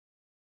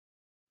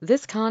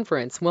This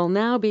conference will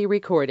now be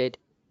recorded.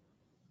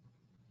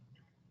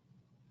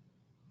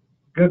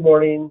 Good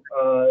morning.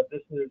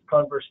 This is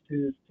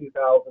CON02's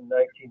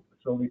 2019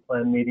 facility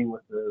plan meeting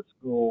with the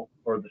school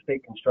or the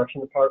state construction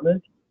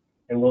department,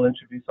 and we'll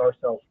introduce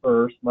ourselves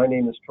first. My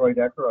name is Troy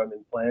Decker. I'm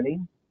in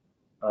planning.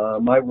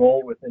 My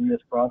role within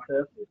this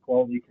process is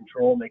quality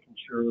control, making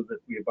sure that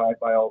we abide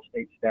by all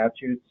state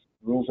statutes,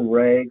 rules and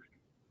regs,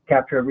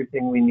 capture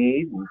everything we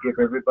need, and give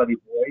everybody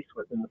voice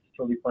within the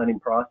facility planning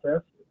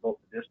process, both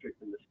the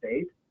district and the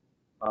state.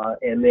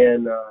 And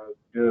then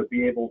to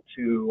be able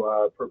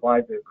to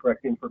provide the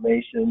correct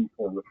information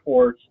for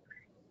reports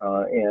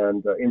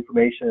and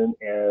information,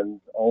 and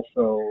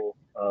also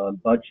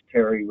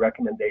budgetary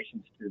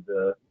recommendations to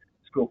the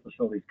School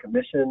Facilities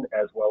Commission,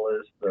 as well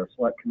as the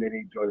Select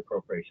Committee, Joint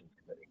Appropriations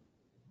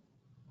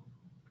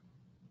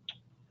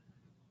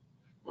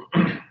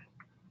Committee.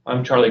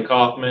 I'm Charlie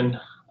Kaufman.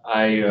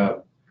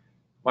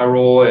 My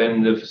role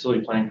in the facility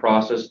planning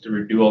process is to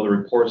review all the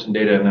reports and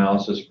data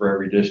analysis for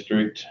every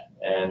district,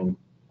 and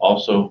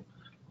also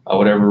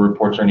whatever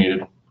reports are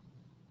needed.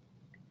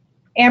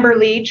 Amber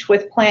Leach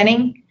with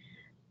planning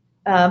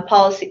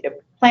policy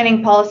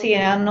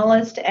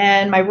analyst,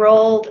 and my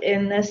role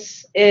in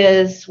this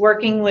is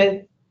working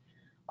with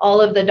all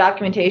of the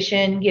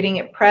documentation, getting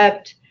it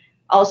prepped,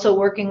 also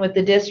working with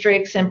the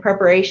districts in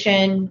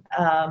preparation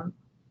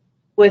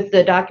with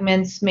the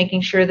documents, making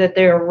sure that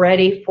they're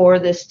ready for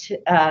this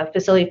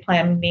facility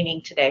plan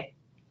meeting today.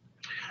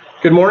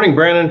 Good morning,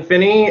 Brandon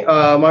Finney.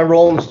 My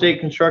role in the state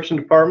construction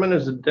department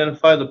is to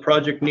identify the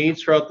project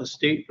needs throughout the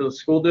state for the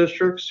school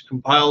districts,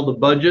 compile the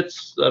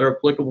budgets that are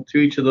applicable to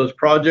each of those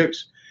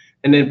projects,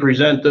 and then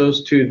present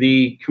those to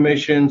the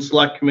commission,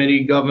 select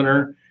committee,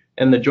 governor,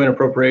 and the joint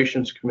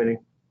appropriations committee.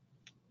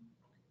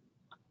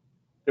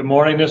 Good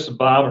morning, this is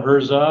Bob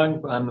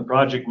Herzog. I'm the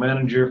project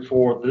manager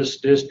for this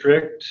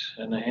district,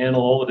 and I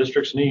handle all the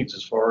district's needs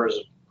as far as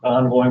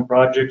ongoing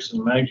projects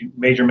and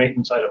major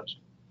maintenance items.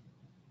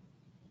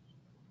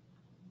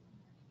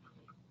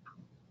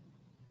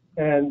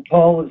 And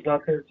Paul is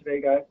not there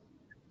today, guys?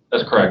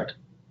 That's correct.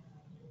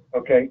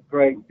 Okay,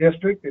 great.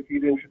 District, if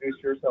you'd introduce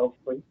yourselves,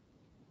 please.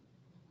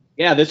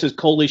 Yeah, this is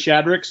Coley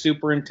Shadrick,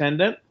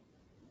 superintendent.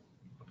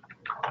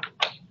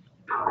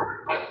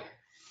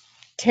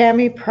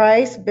 Tammy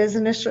Price,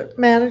 business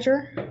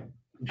manager.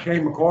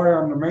 Shane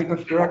McCoy, I'm the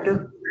maintenance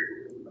director.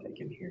 I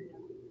can hear you.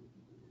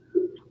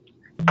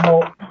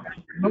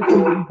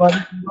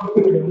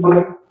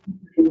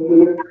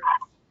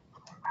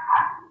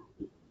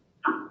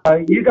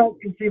 You guys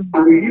can see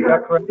me, is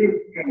that correct?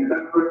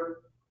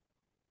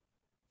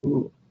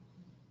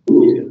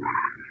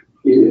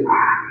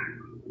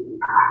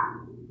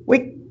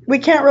 We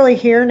can't really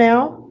hear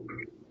now.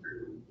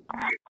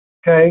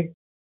 Okay,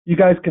 you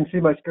guys can see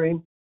my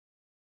screen?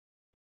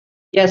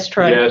 Yes,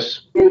 Troy.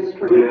 Yes.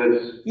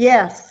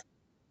 Yes.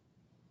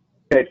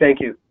 Okay, thank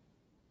you.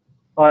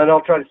 And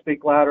I'll try to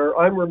speak louder.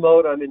 I'm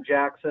remote. I'm in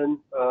Jackson,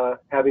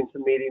 having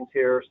some meetings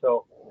here.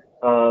 So,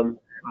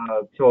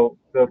 so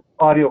the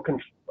audio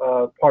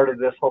part of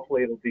this,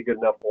 hopefully it'll be good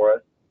enough for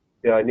us.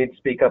 Yeah, I need to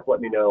speak up. Let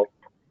me know.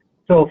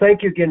 So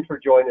thank you again for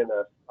joining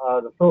us.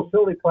 The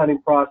facility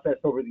planning process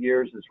over the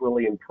years has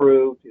really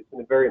improved. It's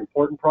a very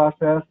important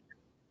process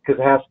because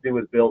it has to do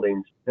with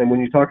buildings. And when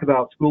you talk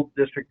about school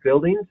district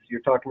buildings, you're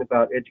talking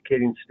about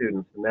educating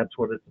students, and that's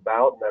what it's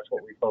about, and that's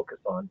what we focus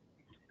on.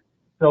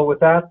 So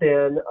with that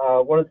then,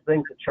 one of the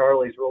things that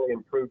Charlie's really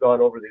improved on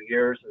over the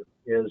years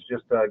is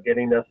just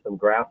getting us some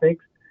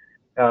graphics.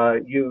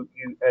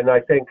 And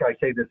I think I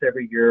say this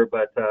every year,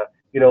 but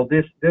you know,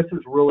 this is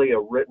really a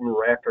written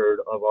record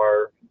of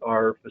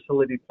our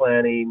facility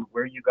planning,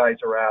 where you guys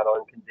are at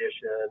on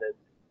condition, and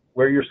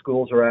where your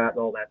schools are at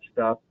and all that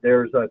stuff.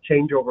 There's a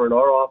changeover in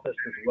our office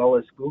as well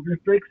as school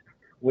districts.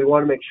 We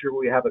want to make sure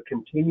we have a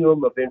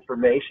continuum of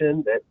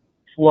information that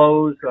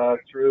flows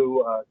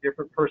through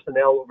different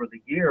personnel over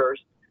the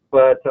years,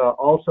 but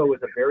also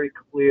is a very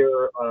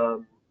clear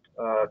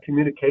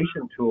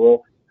communication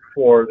tool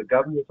for the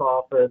governor's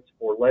office,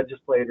 for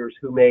legislators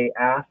who may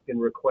ask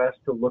and request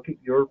to look at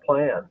your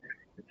plan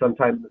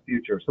sometime in the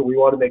future. So we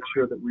want to make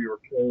sure that we are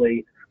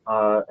fully,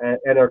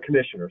 and our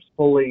commissioners,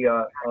 fully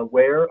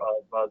aware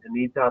of the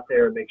needs out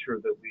there, and make sure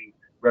that we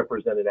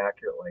represent it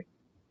accurately.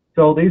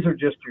 So these are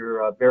just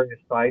your various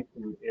sites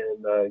in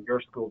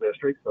your school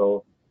district.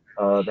 So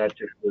that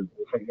just is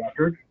a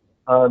record.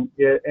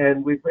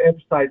 And we've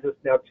emphasized this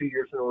now 2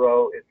 years in a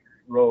row. It's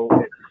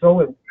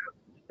so important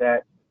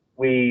that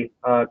we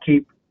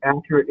keep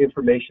accurate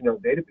information on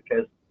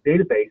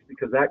database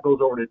because that goes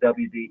over to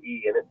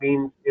WDE, and it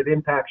means it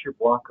impacts your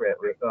block grant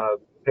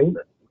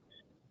payment.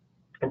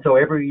 And so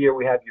every year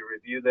we have you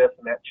review this,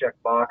 and that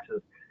checkbox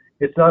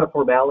it's not a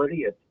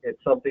formality,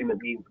 it's something that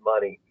means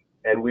money.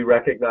 And we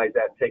recognize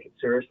that and take it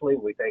seriously,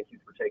 and we thank you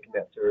for taking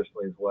that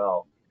seriously as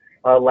well.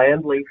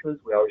 Land leases,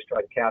 we always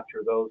try to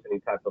capture those, any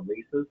type of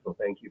leases, so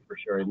thank you for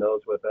sharing those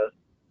with us.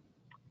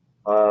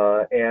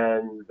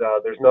 And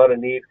there's not a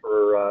need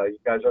for, you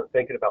guys aren't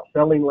thinking about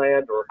selling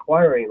land or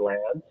acquiring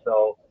land.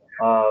 So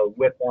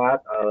with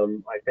that,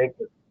 I think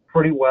that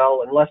pretty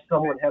well. Unless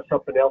someone has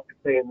something else to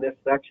say in this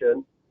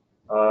section,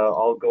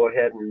 I'll go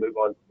ahead and move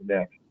on to the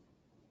next.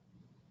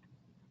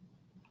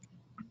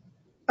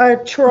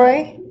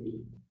 Troy,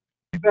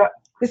 You bet.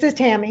 this is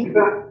Tammy.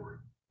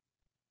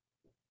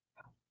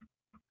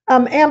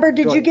 Amber,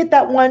 did Go you ahead. get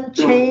that one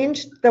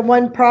changed? The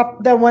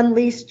one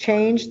lease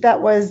changed that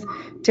was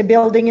to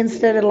building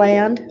instead of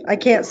land? I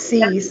can't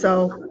see,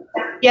 so.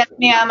 Yes,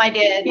 ma'am, I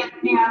did.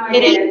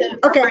 It is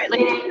Okay.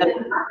 appropriately.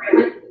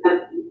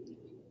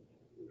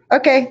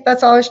 Okay,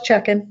 that's all I was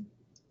checking.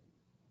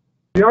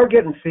 We are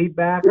getting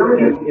feedback.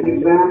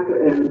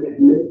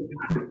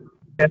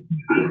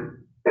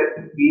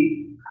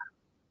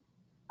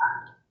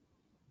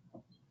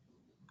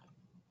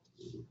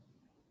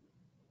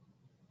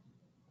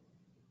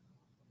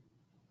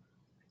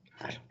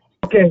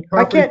 Okay.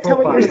 I can't tell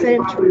what you're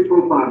saying.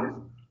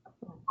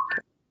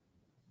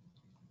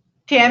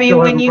 Tammy, Still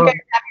when having you guys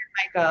problems? have your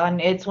mic on,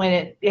 it's when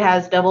it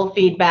has double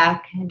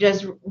feedback.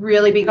 Just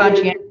really be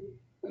conscientious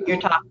when you're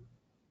talking.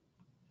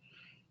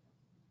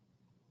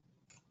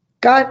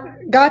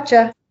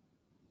 Gotcha.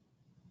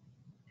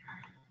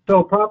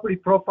 So property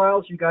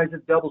profiles, you guys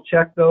have double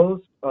checked those.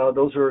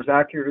 Those are as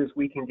accurate as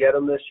we can get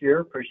them this year.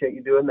 Appreciate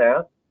you doing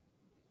that.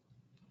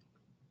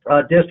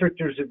 District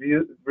has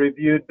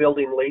reviewed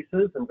building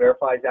leases and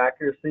verifies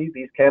accuracy.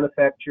 These can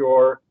affect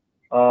your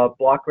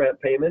block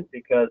grant payment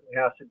because it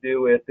has to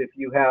do with if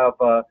you have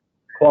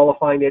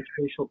qualifying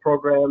educational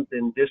programs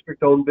in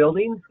district-owned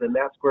buildings, then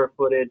that square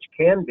footage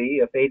can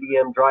be, if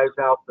ADM drives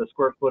out the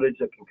square footage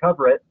that can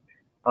cover it,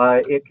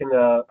 it can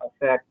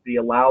affect the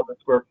allowable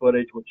square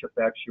footage, which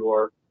affects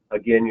your,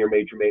 again, your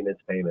major maintenance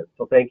payments.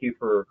 So thank you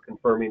for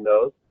confirming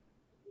those.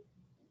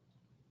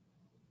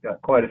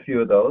 Got quite a few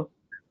of those.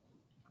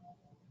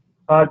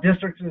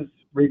 District has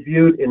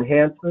reviewed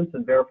enhancements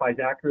and verifies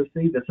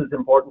accuracy. This is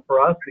important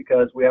for us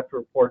because we have to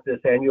report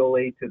this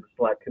annually to the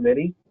select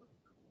committee.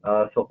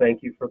 So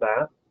thank you for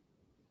that.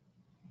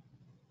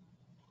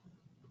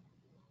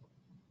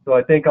 So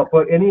I think I'll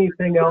put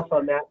anything else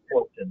on that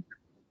portion.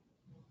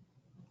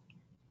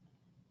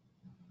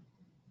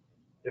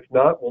 If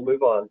not, we'll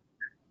move on.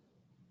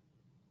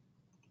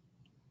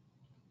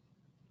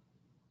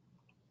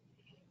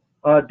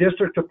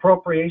 District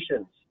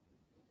appropriations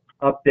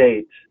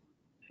update.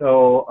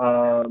 So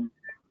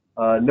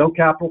no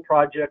capital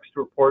projects to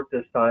report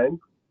this time.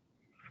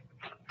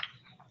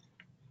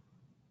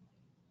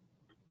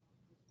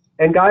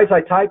 And guys, I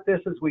type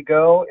this as we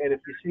go, and if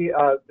you see,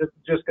 this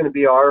is just going to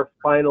be our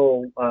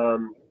final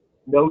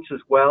notes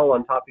as well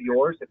on top of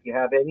yours, if you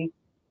have any.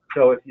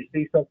 So if you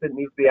see something that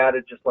needs to be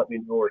added, just let me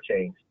know or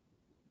change.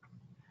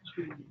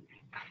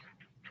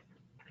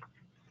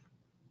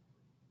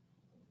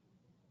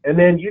 And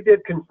then you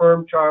did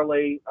confirm,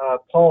 Charlie,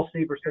 Paul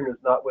Severson is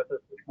not with us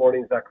this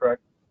morning, is that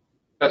correct?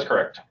 That's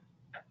correct.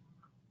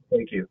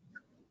 Thank you.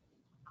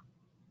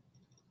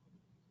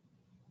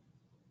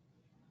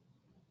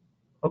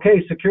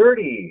 Okay,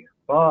 security.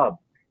 Bob,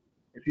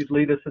 if you'd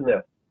lead us in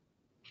this.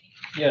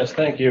 Yes,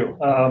 thank you.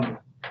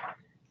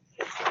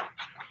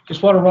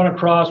 Just want to run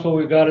across what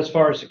we've got as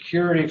far as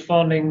security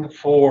funding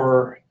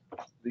for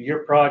the year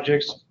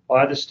projects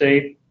by the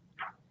state.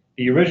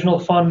 The original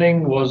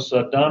funding was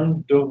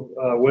done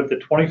with the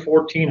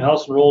 2014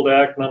 House Enrolled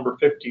Act number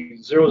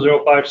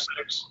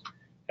 500056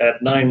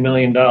 at $9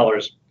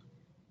 million.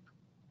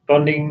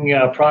 Funding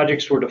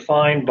projects were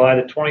defined by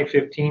the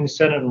 2015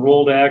 Senate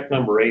Enrolled Act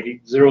number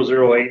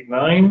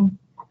 0089.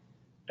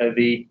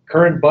 The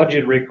current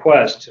budget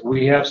request,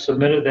 we have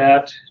submitted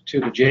that to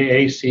the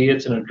JAC.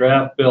 It's in a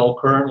draft bill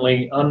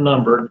currently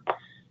unnumbered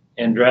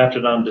and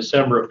drafted on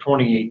December of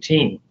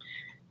 2018.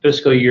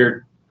 Fiscal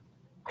year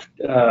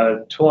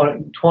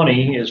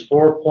 2020 is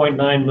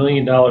 $4.9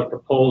 million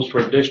proposed for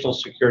additional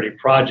security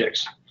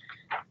projects.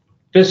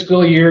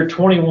 Fiscal year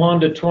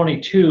 21 to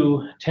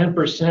 22,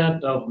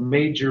 10% of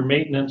major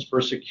maintenance for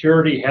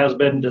security has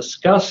been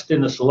discussed in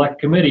the select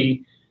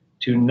committee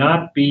to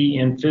not be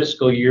in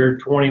fiscal year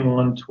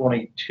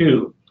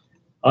 21-22.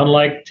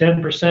 Unlike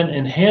 10%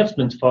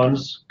 enhancement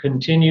funds,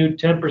 continued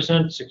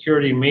 10%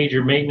 security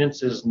major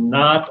maintenance is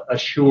not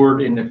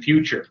assured in the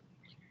future.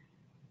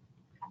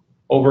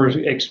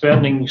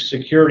 Over-expending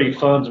security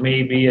funds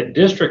may be a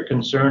district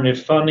concern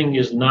if funding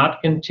is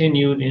not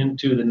continued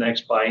into the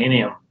next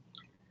biennium.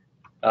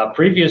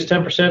 Previous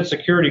 10%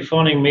 security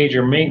funding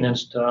major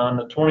maintenance on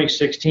the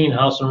 2016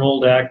 House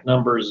Enrolled Act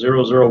number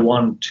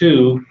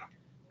 0012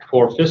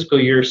 for fiscal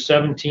year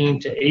 17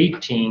 to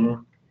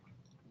 18,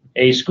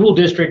 a school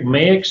district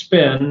may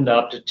expend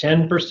up to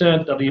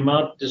 10% of the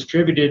amount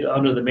distributed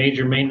under the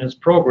major maintenance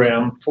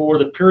program for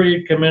the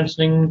period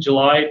commencing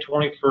July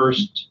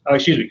 1st,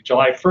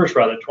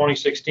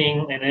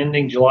 2016 and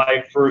ending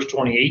July 1st,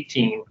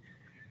 2018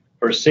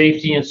 for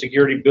safety and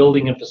security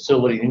building and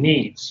facility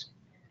needs.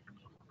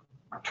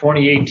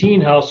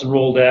 2018 House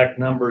Enrolled Act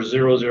number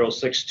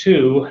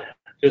 0062,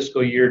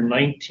 fiscal year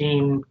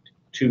 19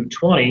 to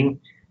 20,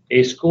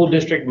 a school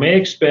district may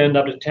expend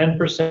up to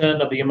 10%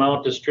 of the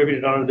amount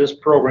distributed under this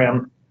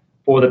program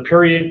for the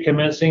period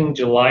commencing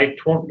July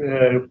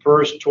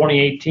 1st,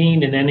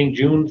 2018 and ending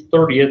June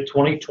 30th,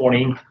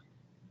 2020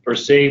 for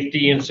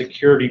safety and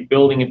security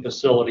building and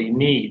facility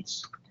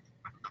needs.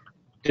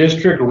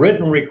 District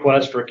written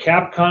requests for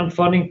CAPCON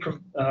funding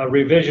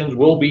revisions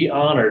will be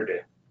honored.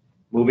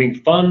 Moving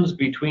funds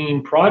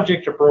between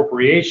project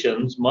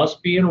appropriations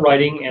must be in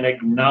writing and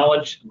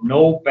acknowledge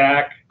no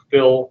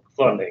backfill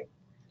funding.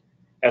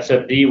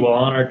 SFD will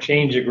honor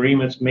change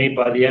agreements made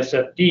by the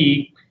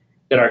SFD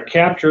that are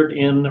captured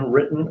in the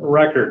written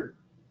record.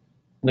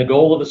 The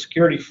goal of the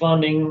security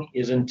funding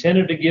is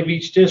intended to give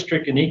each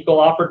district an equal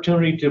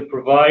opportunity to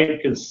provide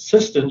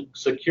consistent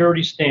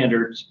security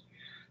standards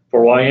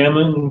for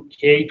Wyoming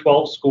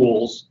K-12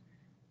 schools,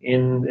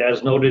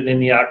 as noted in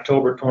the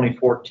October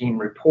 2014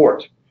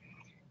 report.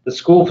 The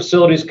School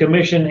Facilities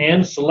Commission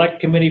and Select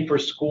Committee for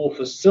School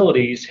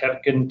Facilities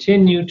have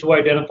continued to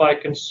identify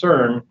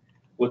concern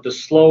with the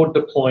slow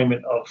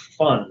deployment of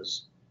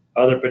funds.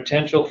 Other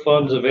potential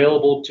funds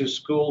available to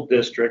school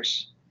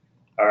districts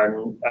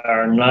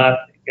are not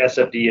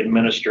SFD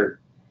administered.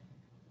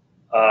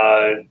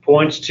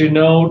 Points to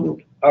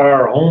note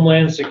are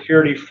Homeland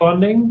Security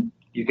funding.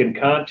 You can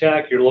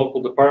contact your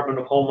local Department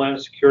of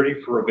Homeland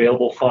Security for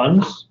available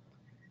funds.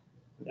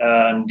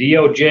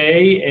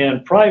 DOJ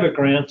and private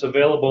grants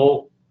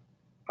available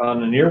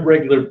on an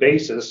irregular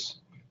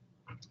basis.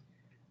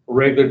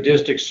 Regular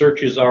district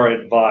searches are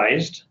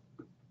advised.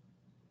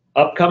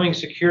 Upcoming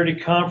security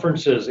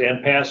conferences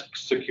and past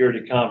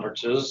security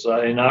conferences.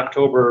 In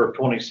October of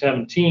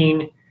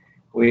 2017,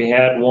 we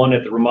had one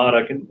at the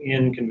Ramada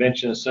Inn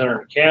Convention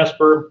Center in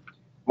Casper.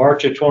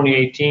 March of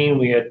 2018,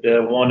 we had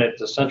one at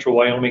the Central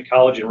Wyoming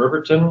College in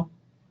Riverton.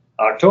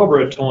 October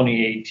of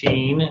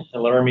 2018,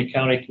 at Laramie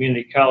County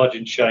Community College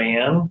in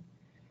Cheyenne.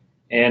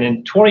 And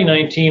in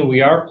 2019, we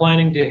are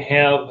planning to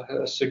have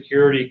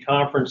security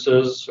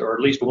conferences, or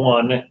at least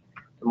one, to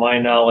my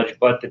knowledge,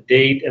 but the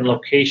date and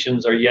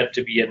locations are yet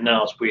to be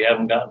announced. We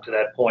haven't gotten to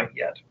that point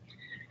yet.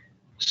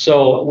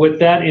 So with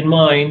that in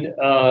mind,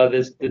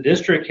 the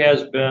district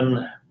has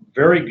been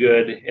very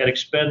good at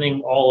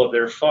expending all of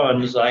their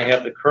funds. I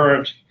have the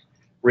current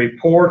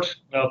report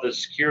of the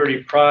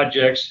security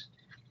projects,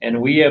 and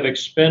we have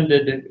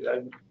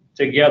expended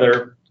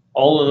together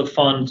all of the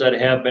funds that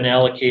have been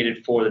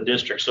allocated for the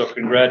district. So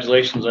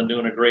congratulations on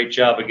doing a great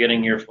job of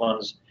getting your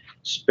funds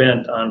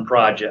spent on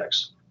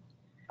projects.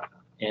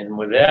 And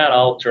with that,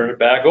 I'll turn it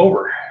back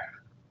over.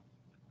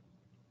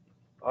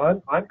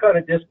 I'm kind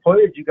of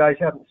disappointed you guys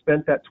haven't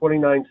spent that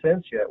 29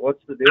 cents yet.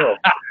 What's the deal?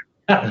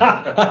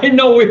 I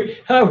know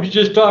I was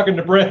just talking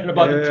to Brandon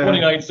about the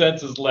 29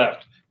 cents is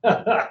left.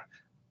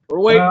 We're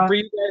waiting for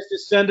you guys to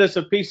send us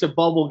a piece of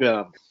bubble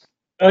gum.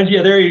 Oh,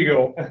 yeah, there you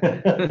go.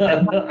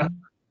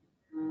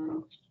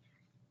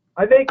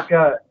 I think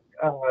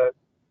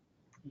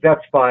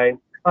that's fine.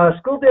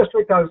 School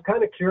district, I was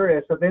kind of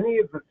curious, have any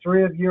of the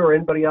three of you or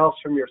anybody else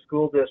from your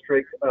school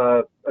district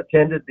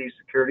attended these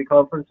security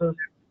conferences?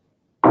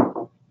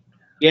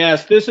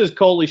 Yes, this is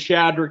Coley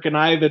Shadrick, and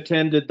I've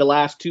attended the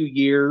last 2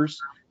 years,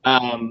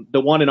 the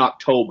one in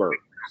October.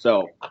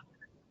 So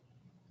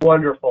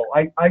wonderful.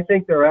 I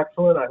think they're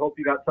excellent. I hope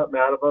you got something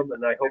out of them,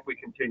 and I hope we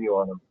continue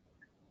on them.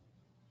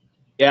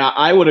 Yeah,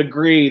 I would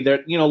agree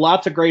that,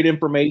 lots of great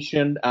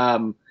information.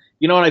 And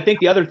I think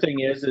the other thing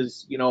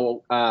is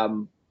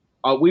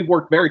we've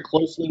worked very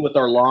closely with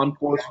our law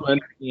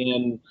enforcement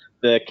in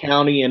the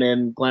county and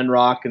in Glen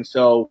Rock. And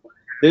so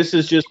this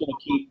is just going to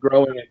keep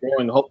growing and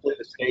growing. Hopefully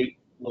the state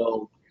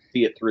will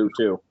see it through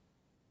too.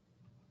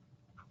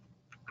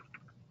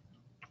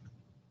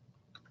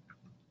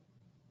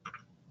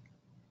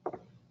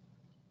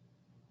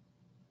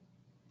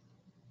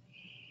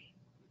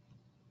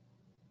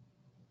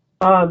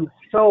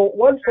 So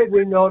one thing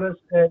we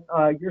noticed that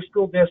your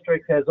school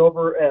district has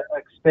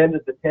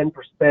expended the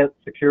 10%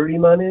 security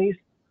monies.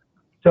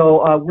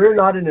 So we're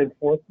not an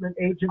enforcement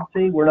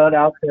agency. We're not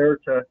out there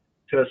to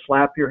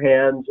slap your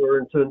hands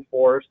or to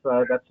enforce.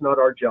 That's not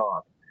our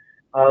job.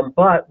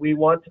 But we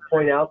want to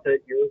point out that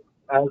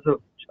as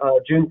of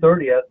June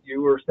 30th,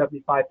 you were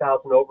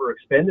 75,000 over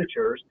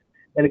expenditures.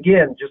 And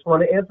again, just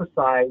want to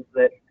emphasize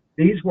that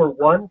these were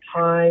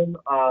one-time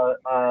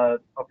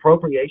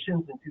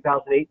appropriations in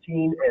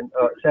 2018 and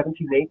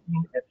 17-18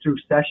 through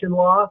session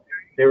law.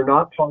 They were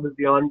not part of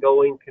the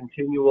ongoing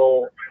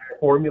continual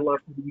formula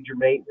for major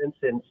maintenance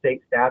in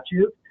state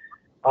statute.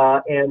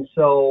 And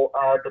so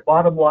the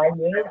bottom line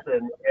is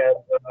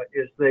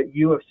that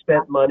you have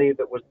spent money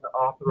that was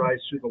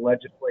authorized through the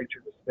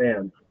legislature to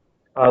spend.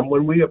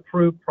 When we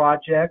approve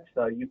projects,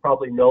 you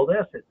probably know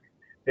this,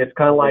 it's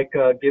kind of like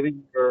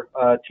giving your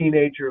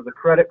teenager the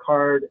credit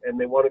card and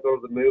they want to go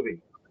to the movie.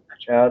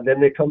 Then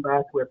they come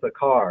back with a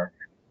car.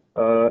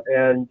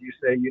 And you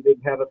say you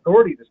didn't have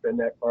authority to spend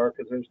that car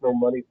because there's no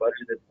money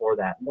budgeted for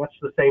that. And that's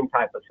the same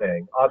type of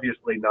thing.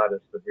 Obviously not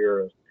as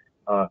severe as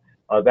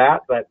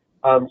that, but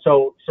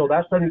so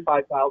that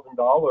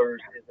 $75,000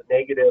 is a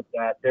negative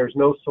that there's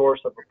no source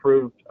of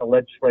approved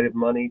legislative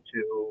money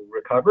to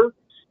recover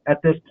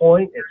at this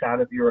point. It's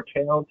out of your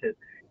account.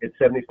 It's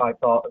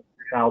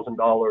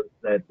 $75,000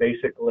 that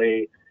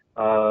basically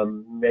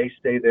may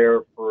stay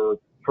there for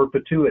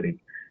perpetuity.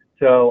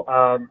 So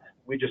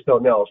we just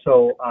don't know.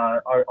 So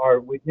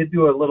we did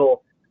do a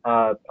little,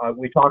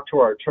 we talked to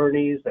our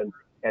attorneys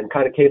and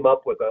kind of came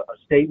up with a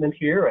statement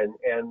here,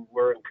 and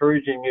we're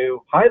encouraging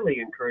you, highly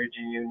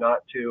encouraging you, not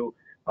to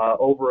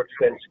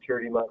overexpend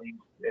security money.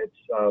 It's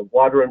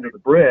water under the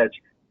bridge,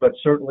 but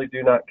certainly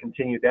do not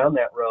continue down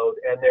that road.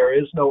 And there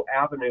is no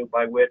avenue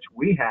by which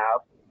we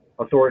have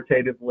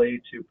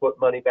authoritatively to put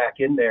money back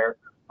in there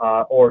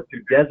or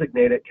to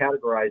designate it,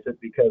 categorize it,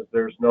 because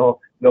there's no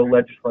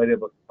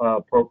legislative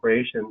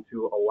appropriation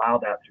to allow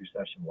that through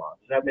session law.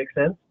 Does that make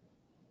sense?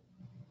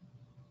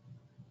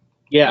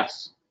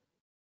 Yes.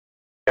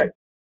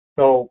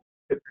 So,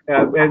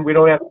 and we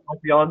don't have to go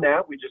beyond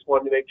that. We just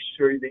wanted to make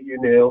sure that you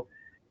knew.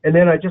 And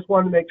then I just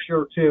wanted to make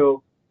sure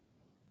too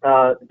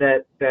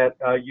that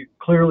you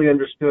clearly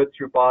understood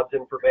through Bob's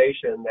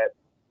information that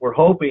we're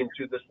hoping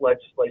through this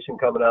legislation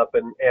coming up,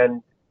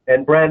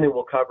 and Brandon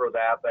will cover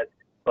that.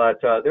 But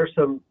there's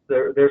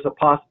a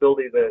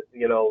possibility that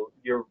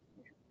your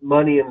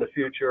money in the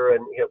future,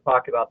 and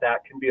talk about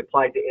that, can be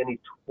applied to any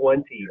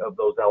 20 of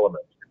those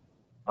elements.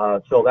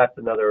 So that's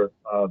another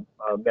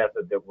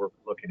method that we're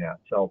looking at.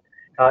 So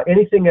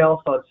anything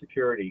else on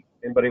security?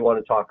 Anybody want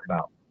to talk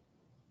about?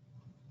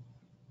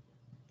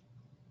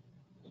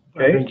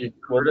 Okay.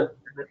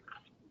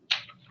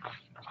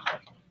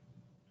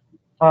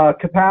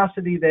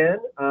 Capacity then.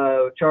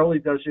 Charlie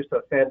does just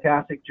a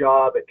fantastic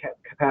job at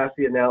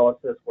capacity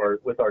analysis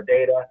with our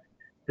data.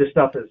 This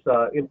stuff is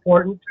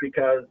important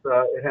because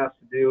it has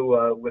to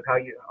do with how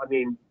you,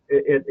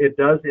 it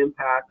does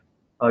impact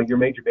your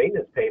major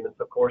maintenance payments,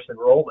 of course,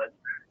 enrollment,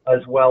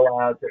 as well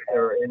as if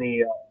there are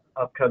any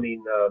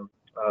upcoming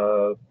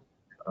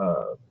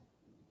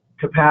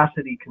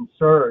capacity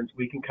concerns.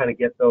 We can kind of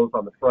get those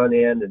on the front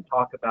end and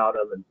talk about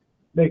them and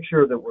make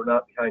sure that we're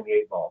not behind the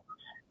eight ball.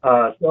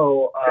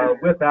 So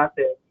with that,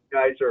 you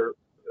guys are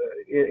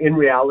in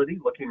reality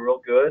looking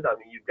real good.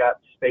 You've got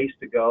space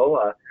to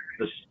go.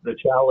 The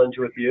challenge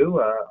with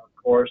you,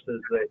 of course,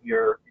 is that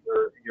your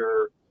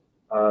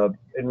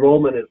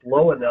enrollment is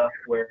low enough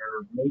where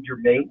major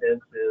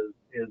maintenance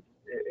is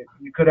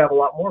you could have a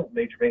lot more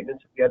major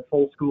maintenance if you had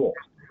full schools.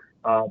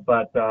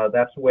 But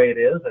that's the way it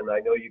is, and I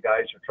know you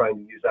guys are trying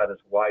to use that as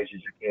wise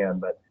as you can.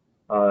 But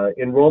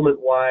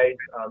enrollment-wise,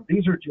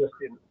 these are just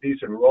these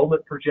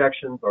enrollment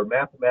projections or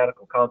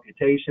mathematical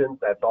computations.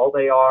 That's all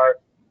they are.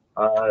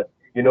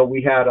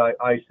 We had,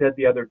 I said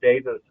the other day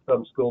to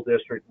some school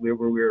district, we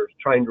were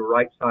trying to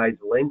right-size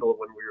Lingle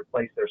when we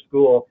replaced their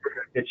school.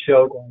 It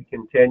showed like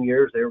in 10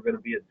 years they were going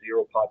to be at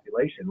zero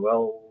population.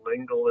 Well,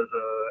 Lingle is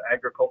an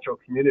agricultural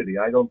community.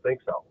 I don't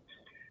think so.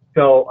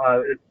 So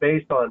it's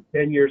based on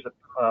 10 years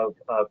of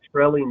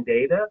trailing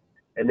data,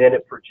 and then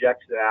it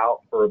projects it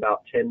out for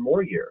about 10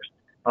 more years.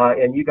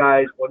 And you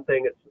guys, one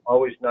thing that's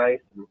always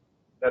nice, and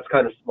that's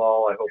kind of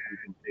small, I hope you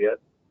can see it.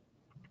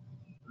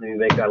 Let me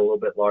make that a little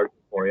bit larger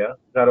for you.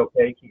 Is that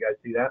okay? Can you guys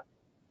see that?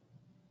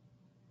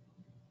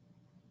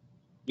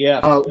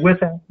 Yeah. With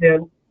that,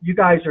 then, you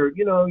guys are,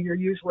 you're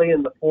usually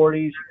in the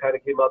 40s. You kind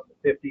of came up to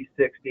 50s,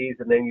 60s,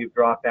 and then you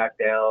drop back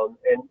down.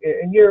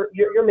 And you're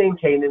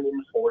maintaining in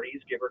the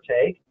 40s, give or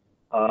take.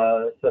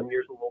 Some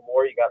years a little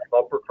more. You got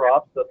bumper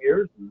crops some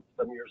years, and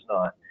some years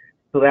not.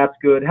 So that's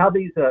good. How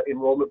these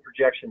enrollment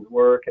projections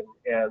work,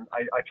 and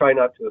I try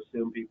not to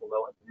assume people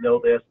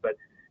know this, but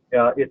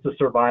it's a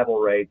survival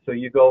rate. So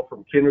you go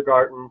from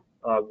kindergarten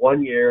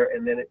 1 year,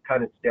 and then it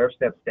kind of stair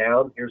steps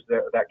down. Here's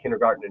that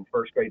kindergarten in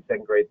first grade,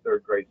 second grade,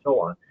 third grade, so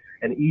on.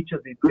 And each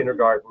of these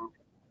kindergarten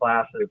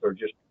classes are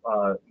just,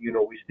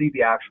 we see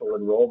the actual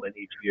enrollment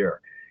each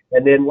year.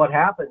 And then what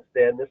happens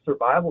then, this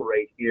survival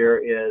rate here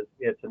is,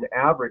 it's an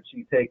average.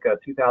 You take a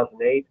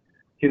 2008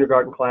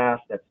 kindergarten class,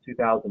 that's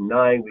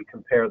 2009, we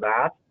compare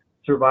that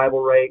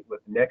survival rate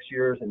with next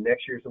year's, and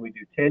we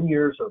do 10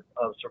 years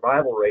of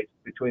survival rates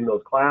between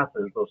those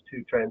classes, those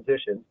two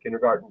transitions,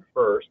 kindergarten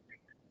first,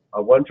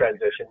 one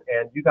transition,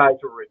 and you guys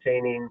are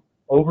retaining,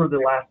 over the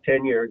last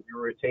 10 years,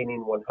 you're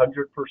retaining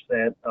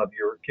 100% of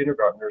your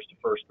kindergartners to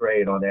first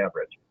grade on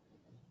average.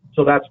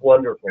 So that's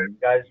wonderful. You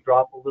guys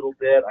drop a little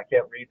bit. I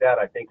can't read that.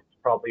 I think it's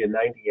probably a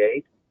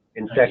 98.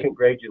 In second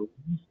grade, you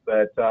lose,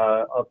 but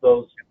of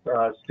those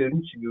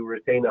students, you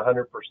retain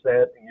 100%,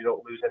 and you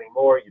don't lose any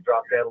more. You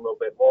drop down a little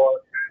bit more.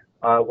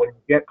 When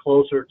you get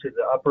closer to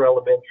the upper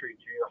elementary,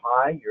 junior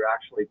high, you're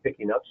actually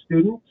picking up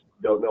students.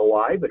 Don't know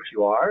why, but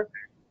you are.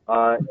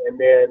 And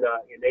then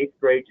in 8th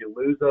grade, you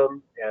lose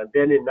them, and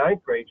then in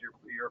 9th grade,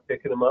 you're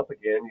picking them up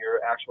again.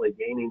 You're actually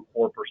gaining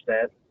 4%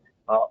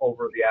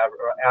 over the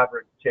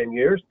average 10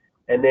 years.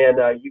 And then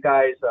you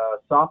guys,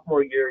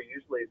 sophomore year,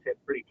 usually it's hit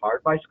pretty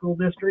hard by school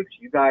districts.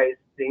 You guys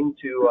seem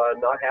to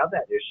not have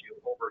that issue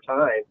over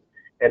time.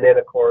 And then,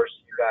 of course,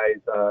 you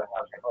guys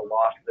have a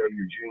loss there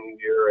your junior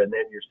year, and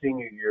then your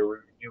senior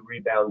year, you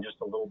rebound just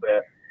a little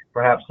bit.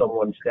 Perhaps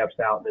someone steps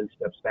out and then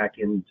steps back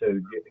in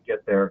to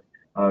get their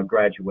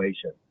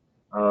graduation.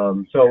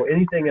 So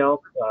anything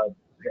else?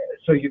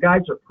 So you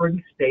guys are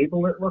pretty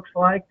stable, it looks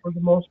like, for the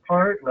most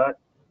part.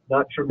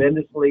 not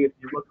tremendously. If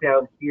you look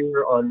down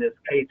here on this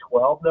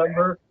K-12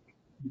 number,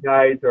 you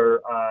guys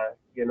are, I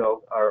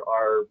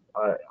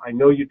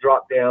know you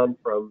dropped down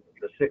from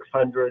the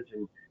 600s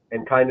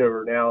and kind of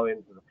are now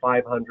into the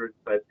 500s,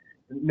 but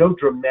no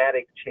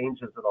dramatic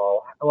changes at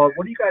all.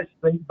 What do you guys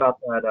think about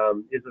that?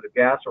 Is it a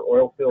gas or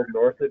oil field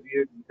north of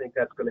you? Do you think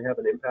that's going to have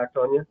an impact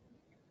on you?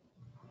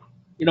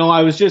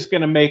 I was just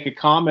going to make a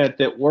comment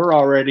that we're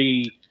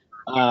already,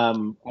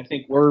 I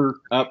think we're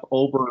up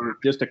over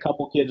just a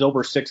couple kids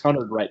over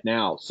 600 right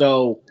now.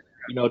 So,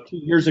 2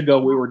 years ago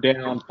we were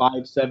down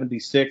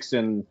 576,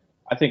 and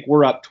I think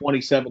we're up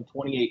 27,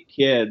 28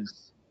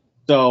 kids.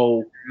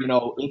 So,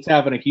 it's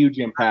having a huge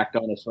impact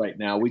on us right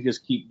now. We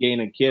just keep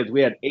gaining kids.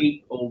 We had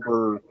 8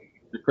 over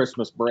the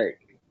Christmas break.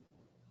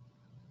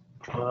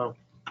 Wow,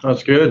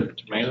 that's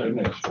good.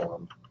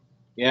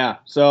 Yeah.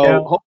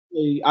 So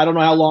hopefully, I don't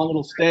know how long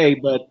it'll stay,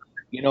 but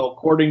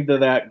according to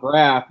that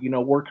graph,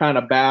 we're kind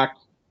of back.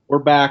 We're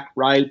back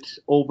right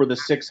over the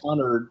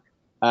 600.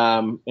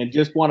 And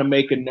just want to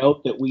make a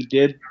note that we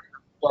did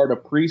start a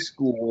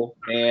preschool,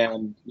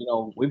 and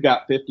we've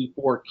got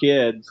 54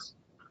 kids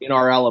in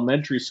our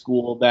elementary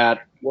school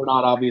that we're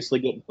not obviously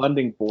getting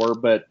funding for,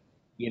 but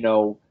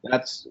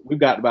we've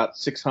got about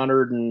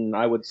 600 and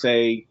I would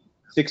say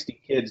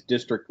 60 kids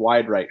district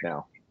wide right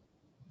now.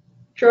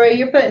 Troy,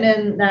 you're putting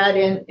in that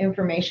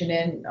information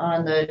in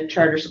on the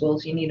charter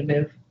schools. You need to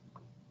move.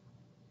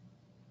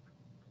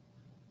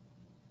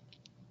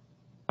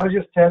 I'll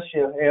just test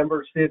you,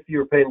 Amber, see if you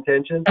were paying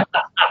attention.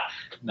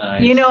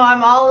 Nice.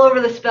 I'm all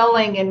over the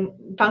spelling and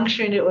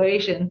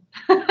punctuation.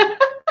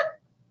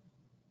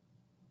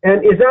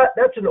 And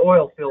that's an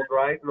oil field,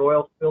 right? An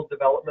oil field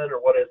development,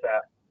 or what is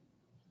that?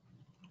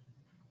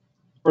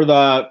 For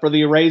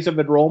the arrays of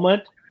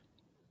enrollment?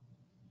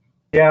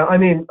 Yeah, I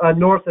mean,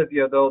 north of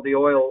you though, the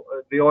oil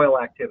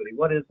activity.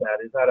 What is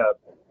that? Is that a?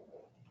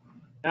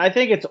 I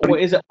think is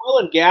it oil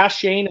and gas,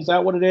 Shane? Is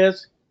that what it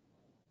is?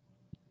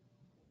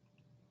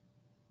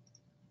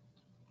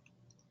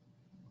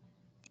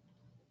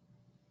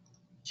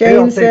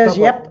 Shane says,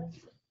 yep.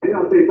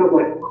 I'll say something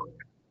like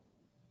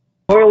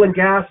oil and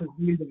gas is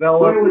being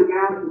developed. I'm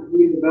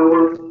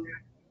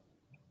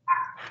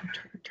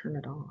trying to turn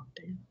it off,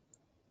 Dan.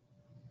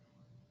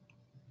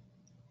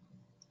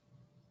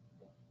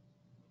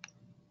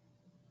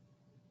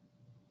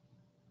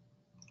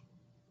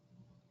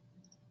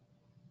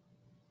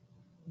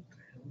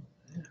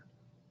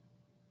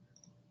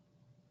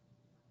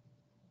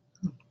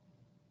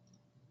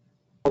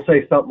 I'll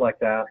say something like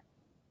that.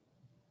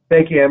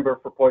 Thank you, Amber,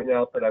 for pointing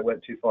out that I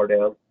went too far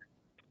down.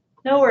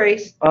 No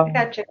worries. I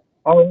gotcha.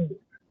 Well,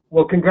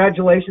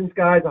 congratulations,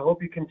 guys. I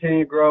hope you continue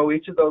to grow.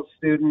 Each of those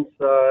students,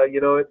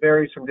 it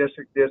varies from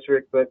district to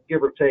district, but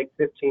give or take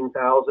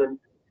 15,000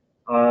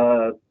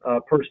 per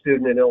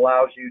student, and it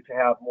allows you to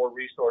have more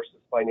resources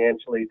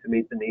financially to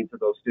meet the needs of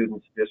those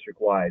students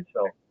district-wide.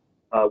 So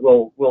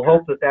we'll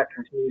hope that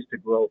continues to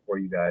grow for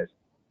you guys.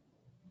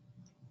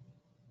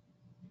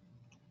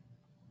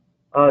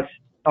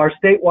 Our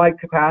statewide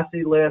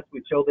capacity list,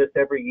 we show this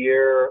every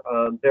year.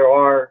 There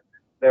are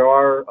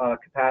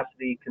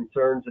capacity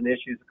concerns and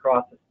issues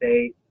across the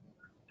state.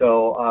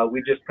 So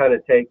we just kind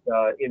of take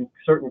in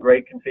certain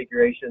grade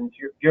configurations.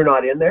 You're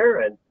not in there,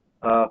 and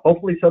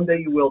hopefully someday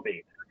you will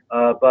be.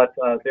 But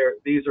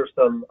these are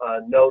some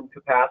known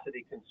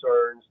capacity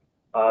concerns.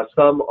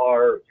 Some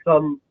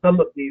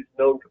of these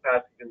known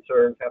capacity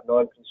concerns have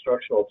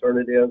non-construction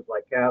alternatives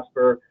like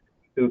Casper,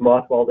 who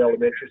mothballed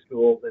elementary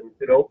schools and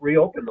could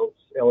reopen those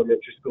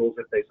elementary schools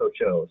if they so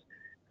chose.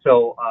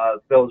 So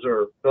those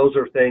are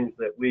things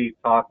that we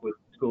talk with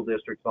school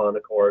districts on,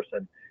 of course,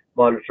 and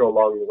monitor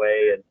along the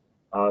way. And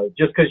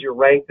just because you're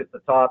ranked at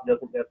the top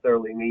doesn't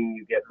necessarily mean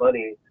you get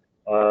money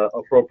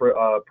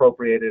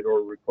appropriated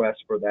or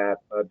request for that,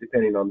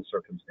 depending on the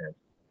circumstance.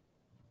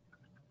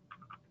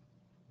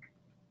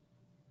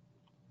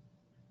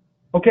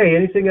 Okay,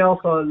 anything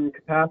else on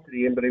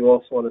capacity? Anybody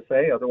else want to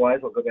say? Otherwise,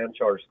 I'll go down to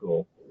charter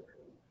school.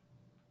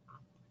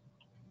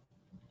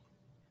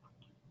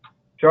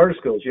 Charter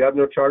schools. You have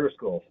no charter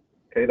schools.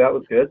 Okay, that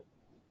was good.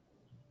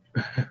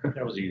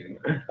 That was easy.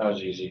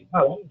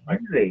 Oh,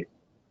 easy.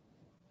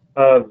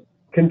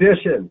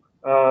 Condition.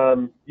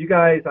 You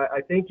guys,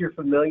 I think you're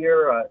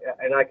familiar,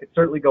 and I could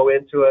certainly go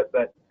into it,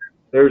 but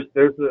there's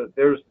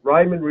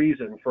rhyme and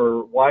reason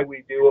for why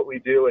we do what we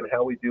do and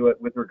how we do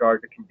it with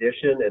regard to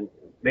condition and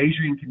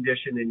measuring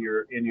condition in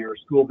your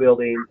school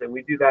buildings, and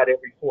we do that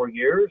every 4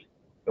 years,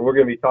 and we're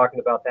going to be talking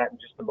about that in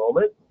just a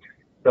moment.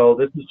 So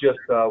this is just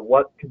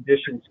what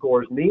condition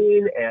scores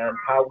mean and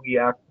how we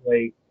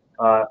actually,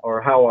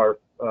 or how our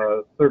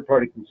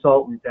third-party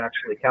consultant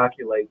actually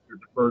calculates your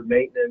deferred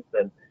maintenance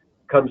and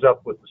comes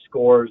up with the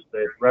scores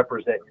that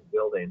represent your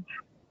building.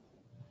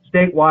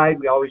 Statewide,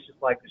 we always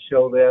just like to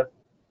show this,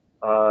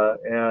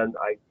 and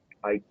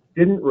I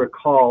didn't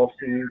recall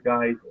seeing you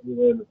guys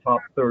in the top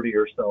 30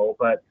 or so,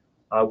 but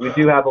we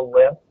do have a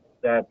list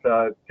that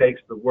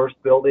takes the worst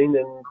building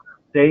in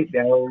state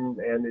down,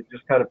 and it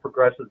just kind of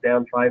progresses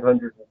down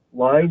 500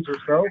 lines or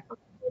so,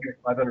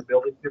 500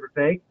 buildings, give or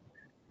take.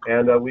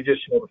 And we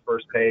just show the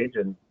first page,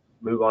 and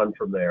move on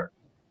from there.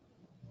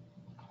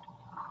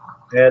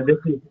 And this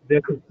is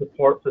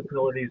support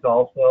facilities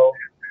also,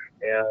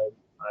 and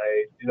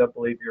I do not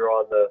believe you're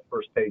on the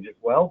first page as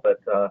well, but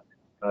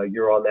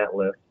you're on that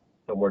list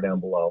somewhere down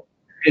below.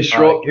 Hey,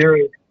 scroll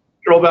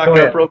back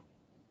up, real.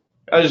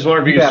 I just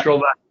wonder if you can scroll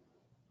back.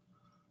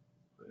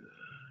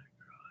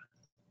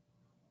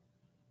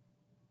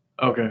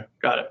 Okay,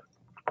 got it.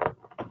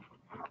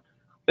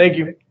 Thank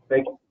you.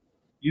 Thank you.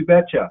 You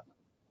betcha.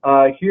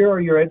 Here are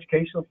your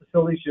educational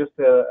facilities, just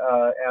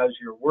as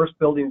your worst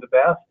building the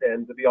best.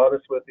 And to be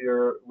honest with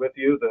you,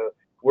 the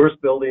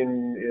worst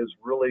building is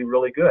really,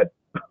 really good.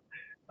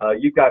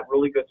 You've got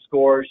really good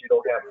scores. You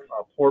don't have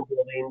poor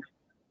buildings,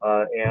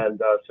 and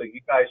so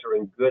you guys are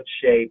in good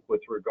shape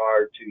with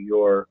regard to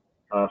your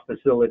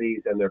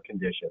facilities and their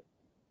condition.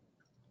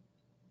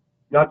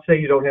 Not to say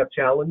you don't have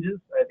challenges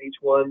at each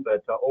one,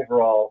 but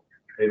overall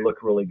they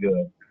look really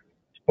good.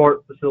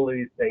 Sport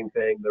facilities, same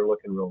thing. They're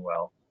looking real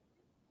well.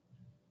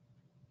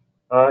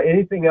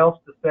 Anything else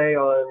to say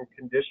on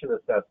condition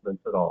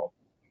assessments at all?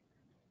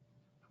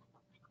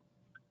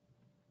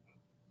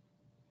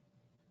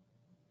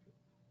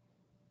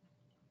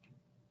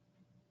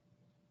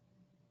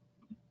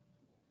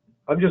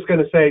 I'm just going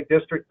to say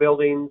district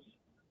buildings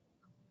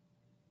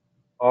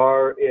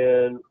are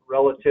in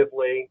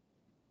relatively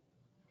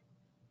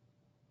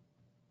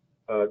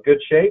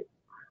good shape.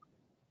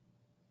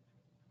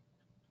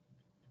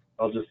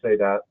 I'll just say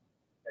that.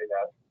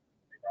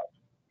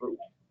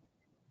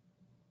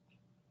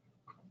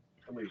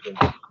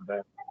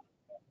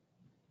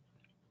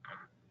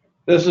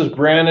 This is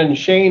Brandon.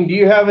 Shane, do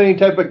you have any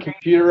type of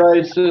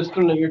computerized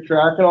system that you're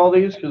tracking all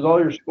these? Because all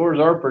your scores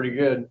are pretty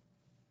good.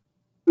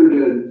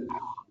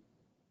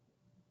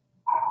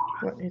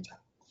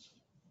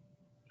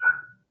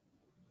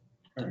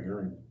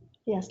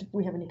 Yes, if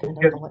we have any kind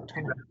of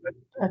electronic,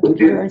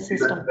 computerized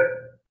system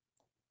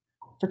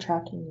for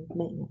tracking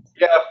maintenance.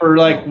 Yeah, for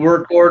like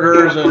work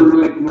orders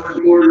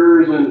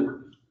and.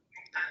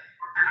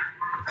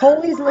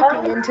 Coley's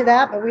looking into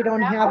that, but we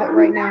don't have it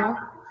right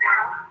now.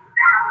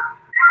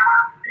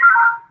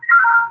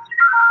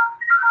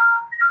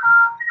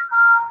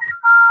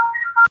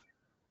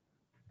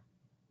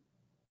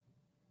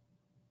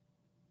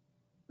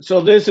 So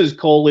this is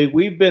Coley.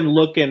 We've been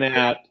looking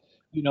at,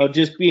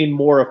 just being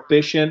more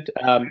efficient.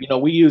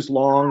 We use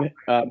Long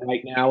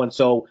right now, and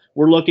so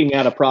we're looking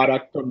at a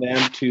product from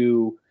them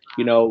to,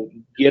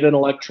 get an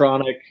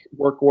electronic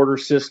work order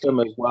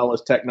system as well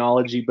as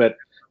technology, but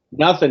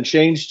nothing.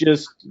 Shane's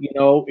just,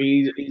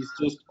 he's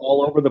just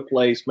all over the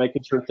place,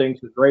 making sure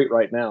things are great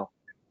right now.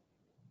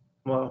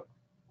 Wow.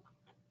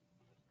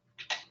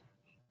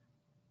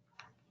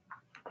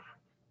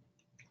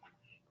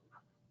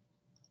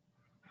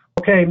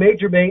 Okay,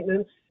 major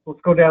maintenance.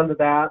 Let's go down to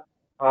that.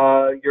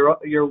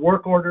 Your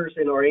work orders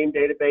in our AIM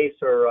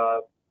database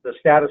are the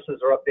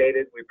statuses are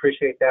updated. We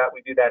appreciate that.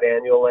 We do that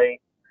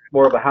annually.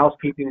 More of a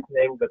housekeeping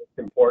thing, but it's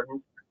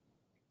important.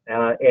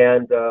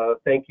 And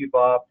thank you,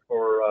 Bob,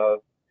 for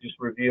just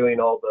reviewing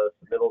all the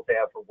submittals they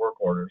have for work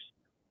orders.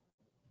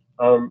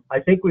 I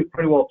think we've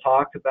pretty well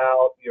talked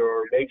about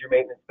your major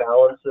maintenance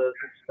balances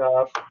and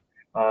stuff.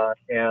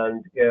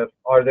 And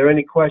are there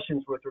any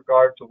questions with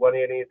regard to what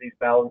any of these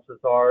balances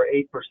are?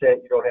 8%,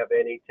 you don't have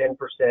any. 10%,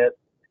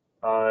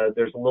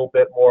 there's a little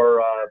bit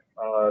more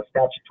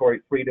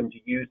statutory freedom to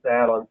use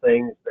that on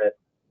things that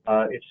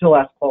it still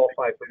has to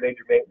qualify for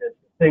major maintenance.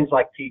 Things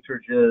like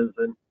teacherages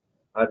and,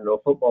 I don't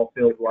know, football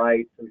field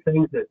lights and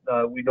things that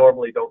we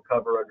normally don't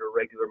cover under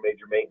regular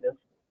major maintenance.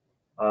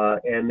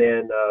 And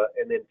then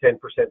 10%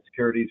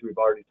 securities, we've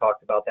already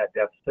talked about that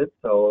deficit.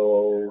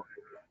 So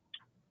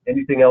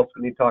anything else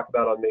we need to talk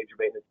about on major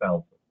maintenance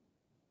balances?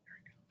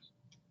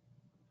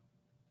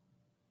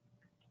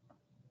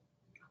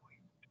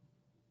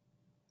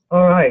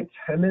 All right,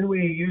 and then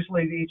we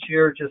usually each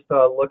year just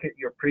look at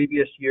your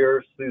previous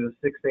years through the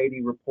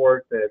 680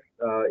 report that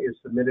is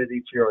submitted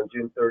each year on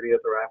June 30th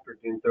or after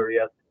June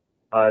 30th.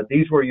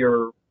 These were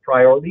your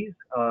priorities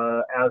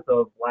as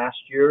of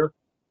last year,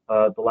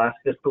 the last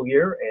fiscal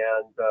year,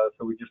 and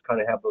so we just kind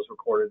of have those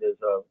recorded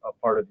as a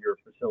part of your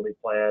facility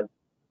plan.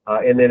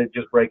 And then it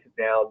just breaks it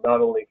down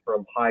not only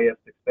from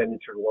highest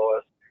expenditure to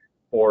lowest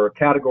for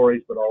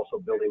categories, but also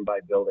building by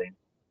building.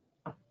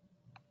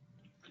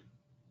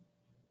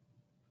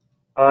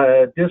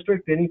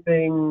 District,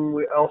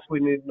 anything else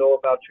we need to know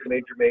about your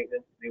major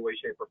maintenance in any way,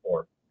 shape, or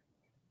form?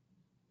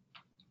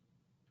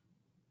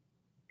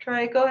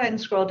 Troy, go ahead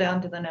and scroll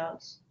down to the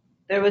notes.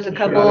 There was a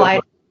couple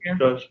items here.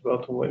 Just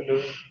about the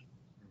windows.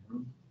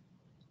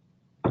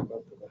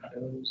 About the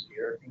windows, the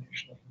air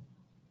conditioning,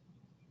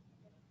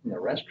 and the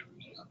restrooms.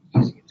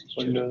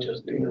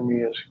 Windows,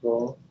 intermediate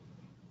school.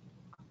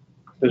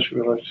 This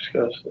we will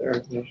discuss the air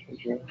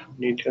conditioning.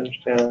 Need to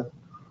understand.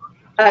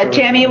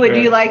 Tammy, would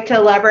you like to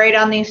elaborate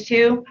on these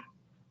two?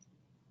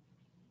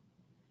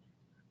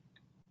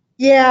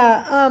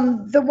 Yeah,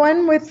 the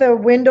one with the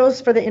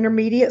windows for the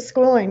intermediate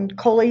school, and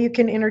Coley, you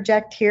can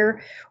interject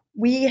here.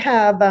 we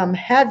have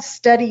had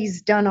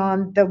studies done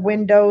on the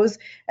windows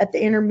at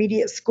the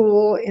intermediate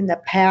school in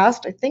the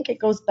past. I think it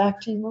goes back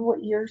to, you remember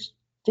what years?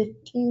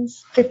 15,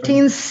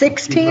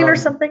 16 or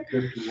something?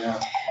 50,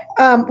 yeah.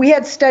 We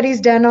had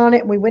studies done on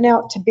it and we went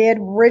out to bid.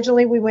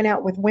 Originally, we went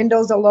out with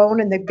windows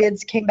alone and the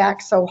bids came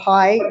back so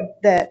high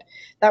that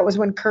was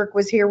when Kirk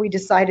was here. We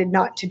decided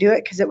not to do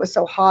it because it was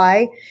so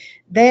high.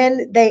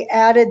 Then they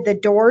added the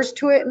doors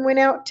to it and went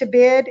out to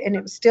bid and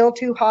it was still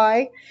too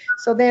high.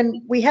 So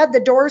then we had the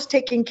doors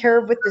taken care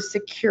of with the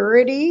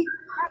security.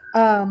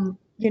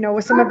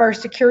 With some of our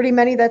security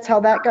money, that's how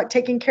that got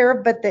taken care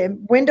of. But the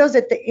windows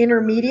at the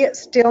intermediate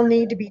still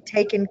need to be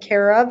taken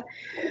care of.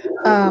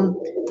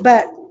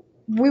 But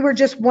we were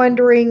just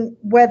wondering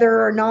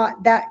whether or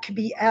not that could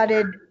be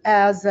added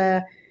as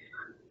a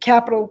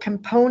capital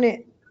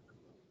component,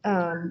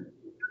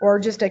 or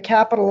just a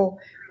capital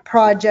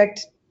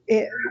project,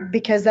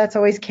 because that's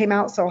always came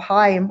out so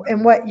high,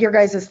 and what your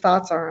guys'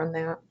 thoughts are on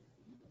that.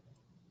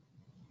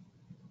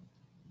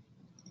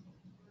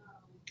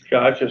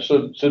 Gotcha.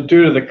 So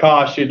due to the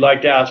cost, you'd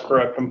like to ask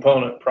for a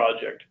component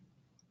project.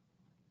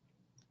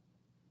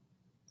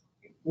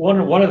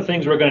 One of the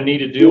things we're going to need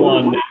to do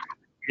on that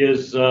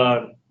is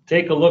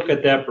take a look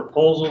at that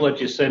proposal that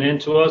you sent in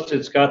to us.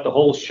 It's got the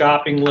whole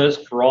shopping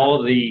list for all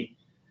of the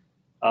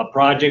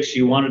projects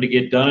you wanted to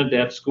get done at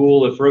that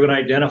school. If we're going to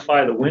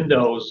identify the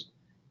windows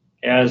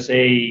as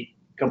a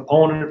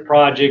component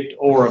project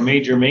or a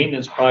major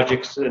maintenance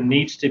project, it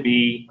needs to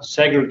be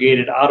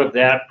segregated out of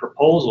that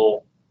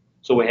proposal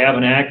so we have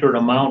an accurate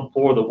amount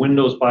for the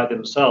windows by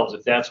themselves,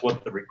 if that's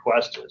what the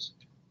request is.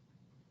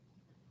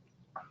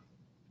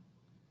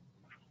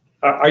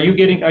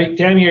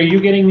 Tammy, are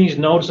you getting these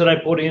notes that I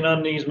put in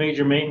on these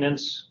major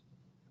maintenance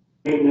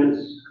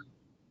items?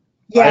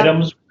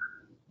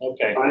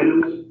 Okay.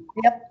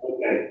 Yep.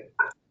 Okay.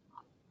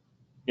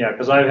 Yeah,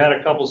 because I've had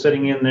a couple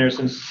sitting in there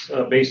since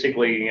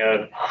basically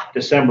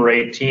December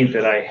 18th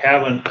that I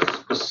haven't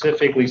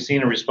specifically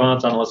seen a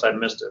response on unless I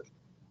missed it.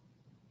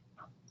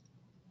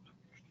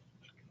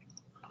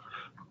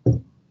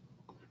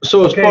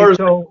 So as far as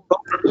the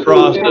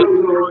process,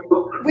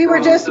 we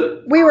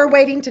were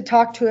waiting to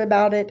talk to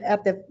about it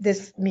at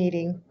this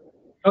meeting.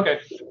 Okay.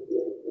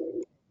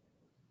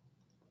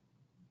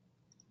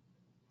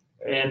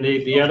 And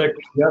the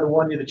other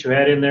one that you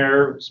had in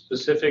there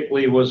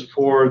specifically was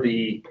for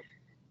the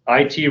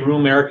IT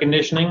room air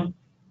conditioning.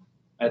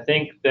 I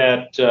think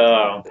that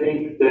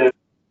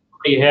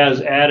he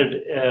has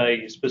added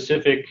a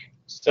specific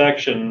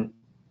section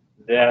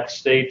that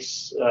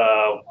states.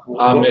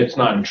 It's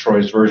not in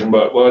Troy's version,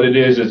 but what it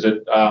is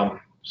it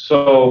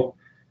so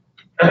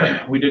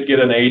we did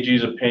get an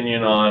AG's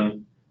opinion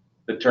on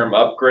the term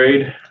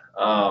upgrade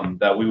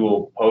that we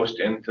will post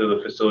into the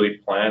facility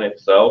plan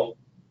itself.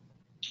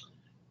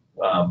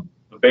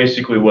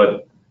 Basically,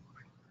 what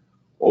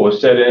was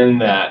said in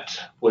that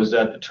was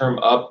that the term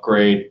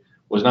upgrade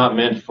was not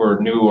meant for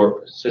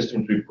newer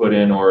systems we put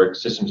in or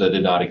systems that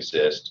did not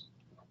exist.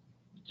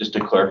 Just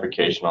a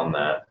clarification on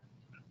that.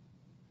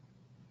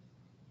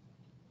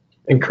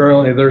 and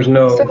currently there's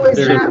no. So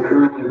is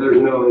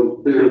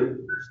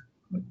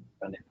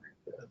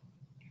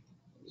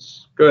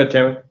Go ahead,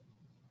 Tammy.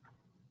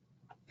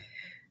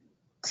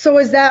 So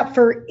is that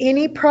for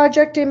any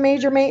project in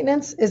major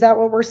maintenance? Is that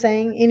what we're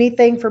saying?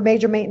 Anything for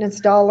major maintenance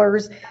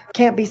dollars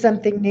can't be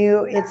something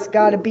new. It's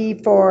got to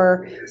be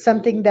for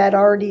something that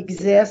already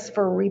exists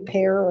for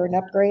repair or an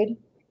upgrade?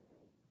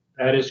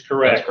 That is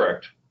correct. That's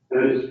correct.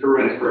 That is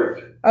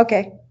correct.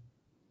 Okay.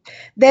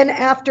 Then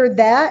after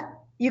that,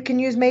 you can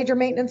use major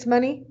maintenance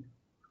money?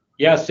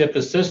 Yes, if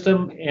the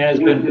system has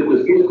been.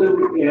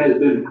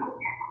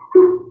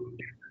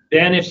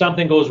 Then if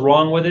something goes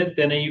wrong with it,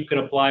 then you can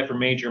apply for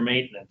major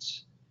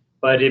maintenance.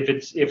 But if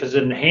it's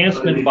an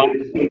enhancement by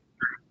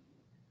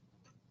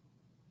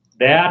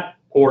that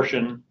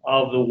portion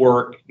of the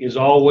work is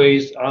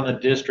always on the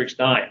district's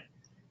dime.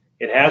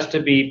 It has to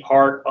be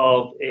part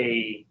of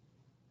a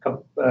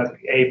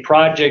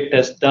project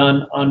that's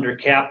done under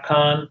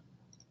CapCon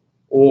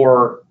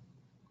or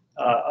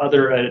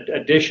other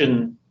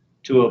addition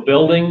to a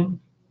building.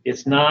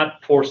 It's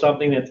not for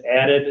something that's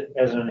added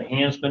as an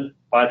enhancement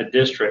by the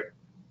district.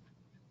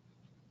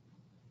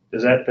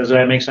 Does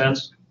that make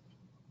sense?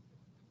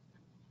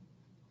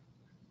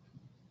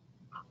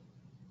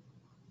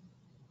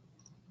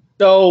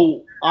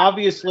 So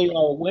obviously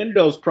our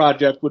Windows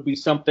project would be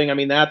something, I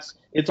mean,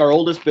 it's our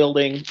oldest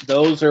building.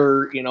 Those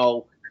are,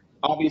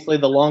 obviously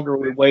the longer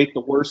we wait, the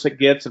worse it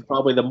gets and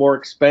probably the more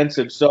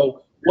expensive.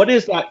 So what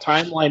is that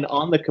timeline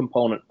on the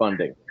component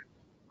funding?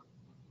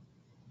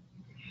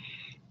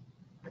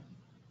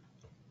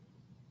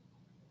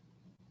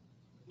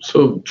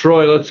 So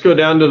Troy, let's go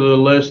down to the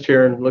list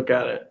here and look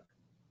at it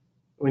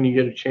when you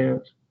get a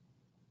chance.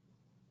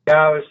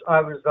 Yeah,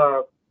 I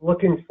was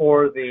looking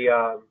for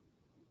the.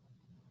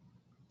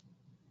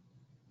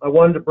 I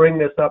wanted to bring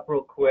this up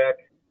real quick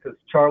because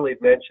Charlie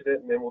mentioned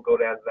it, and then we'll go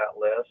down to that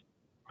list.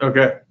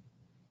 Okay.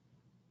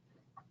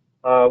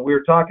 We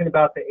were talking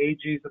about the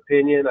AG's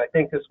opinion. I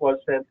think this was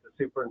sent to the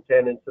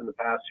superintendents in the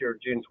past year,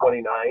 June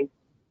 29th.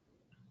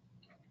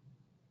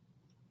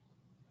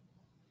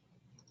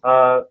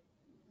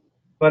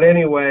 But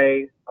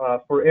anyway,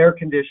 for air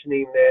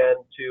conditioning, then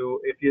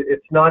if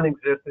it's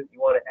non-existent, you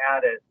want to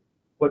add it.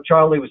 What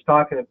Charlie was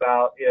talking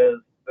about is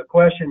the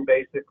question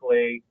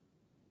basically.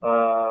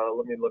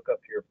 Let me look up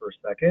here for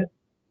a second.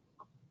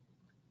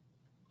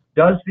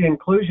 Does the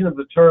inclusion of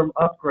the term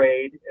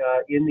upgrade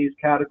in these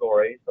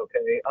categories,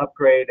 okay,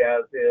 upgrade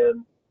as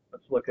in,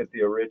 let's look at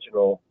the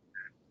original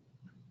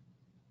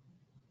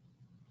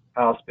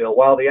House bill.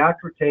 While the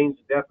Act retains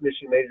the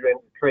definition of major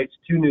maintenance, it creates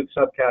two new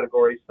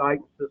subcategories, site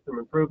and system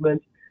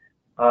improvements.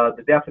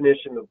 The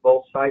definition of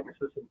both site and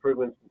system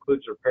improvements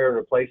includes repair and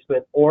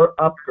replacement or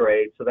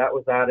upgrade, so that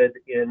was added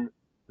in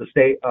the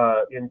state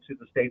into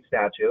the state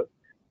statute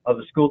of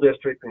the school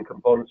district and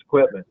components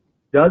equipment.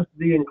 Does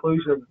the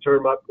inclusion of the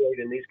term upgrade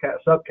in these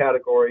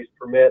subcategories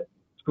permit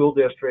school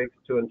districts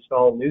to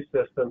install new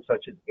systems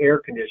such as air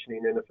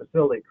conditioning in a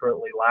facility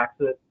currently lacks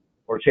it,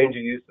 or change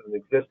the use of an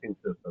existing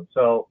system?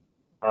 So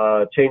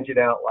changing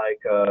out like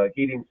a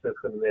heating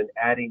system and then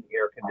adding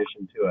air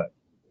conditioning to it.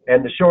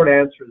 And the short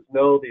answer is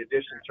no, the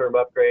addition term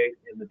upgrade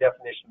in the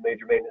definition of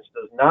major maintenance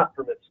does not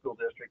permit the school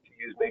district to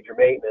use major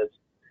maintenance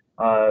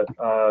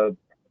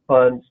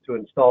funds to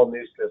install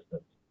new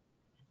systems.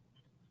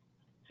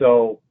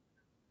 So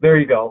there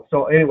you go.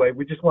 So anyway,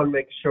 we just want to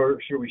make sure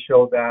we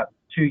show that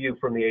to you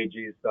from the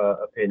AG's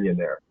opinion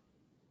there.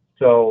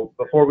 So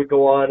before we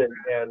go on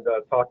and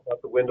talk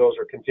about the windows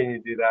or continue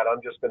to do that,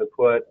 I'm just going to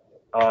put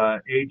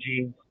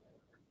AG's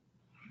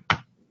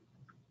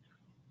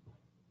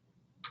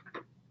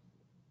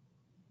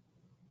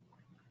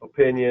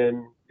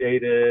opinion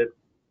dated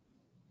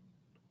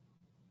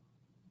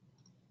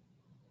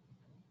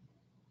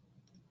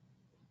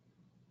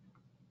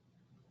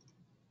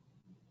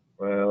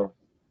well,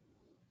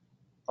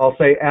 I'll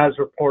say as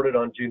reported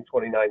on June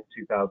 29th,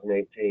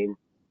 2018.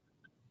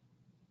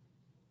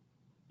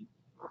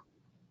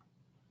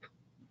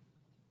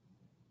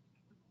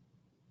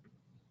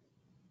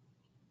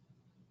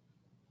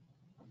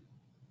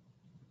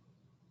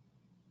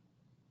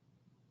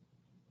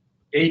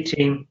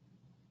 '18.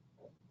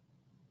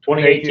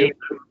 Thank you.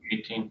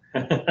 2018.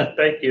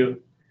 Thank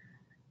you.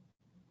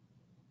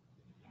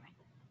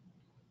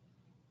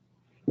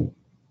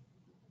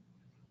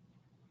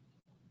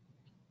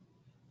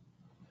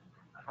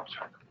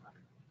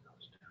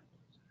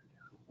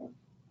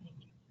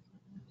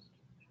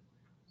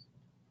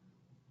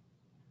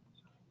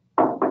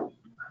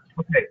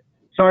 Okay,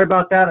 sorry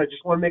about that. I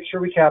just want to make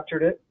sure we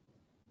captured it.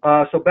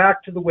 So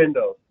back to the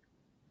windows.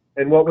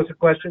 And what was the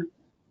question?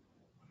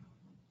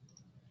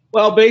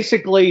 Well,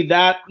 basically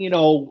that,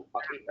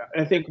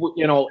 I think,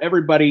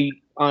 everybody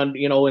on,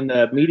 in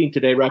the meeting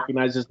today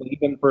recognizes that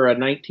even for a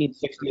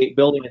 1968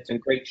 building, it's in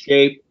great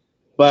shape.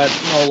 But,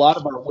 a lot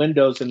of our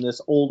windows in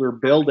this older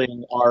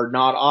building are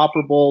not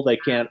operable. They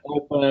can't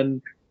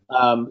open.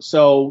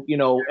 So,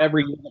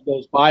 every year that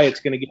goes by, it's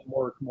going to get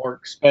more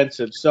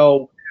expensive.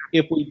 So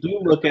if we do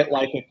look at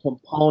like a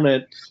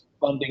component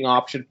funding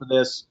option for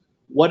this,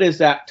 what is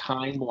that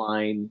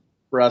timeline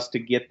for us to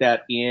get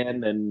that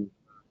in? And,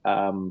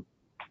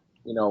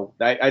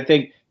 I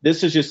think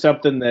this is just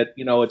something that,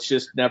 it's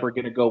just never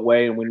going to go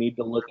away, and we need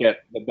to look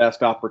at the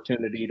best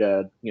opportunity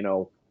to,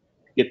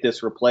 get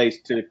this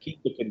replaced to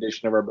keep the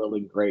condition of our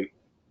building great.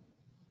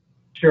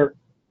 Sure.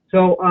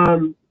 So,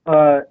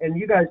 and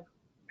you guys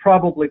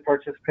probably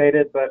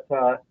participated, but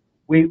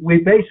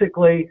we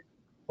basically,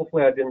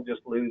 hopefully I didn't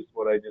just lose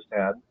what I just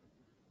had.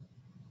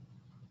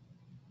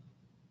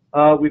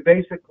 We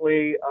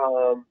basically,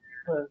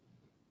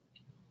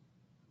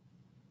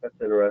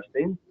 that's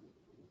interesting.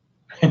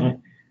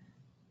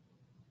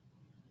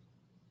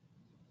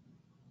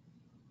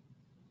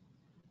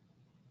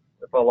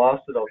 If I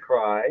lost it, I'll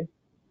cry.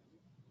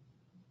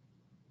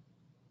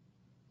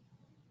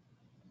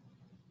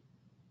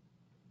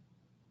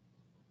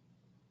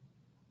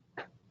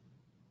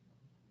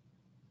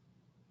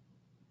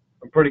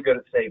 I'm pretty good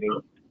at saving.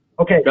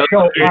 Okay,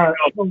 so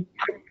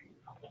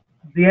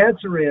the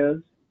answer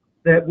is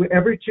that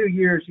every 2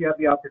 years you have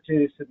the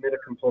opportunity to submit a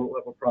component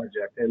level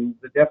project, and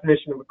the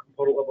definition of a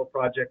component level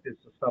project is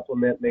to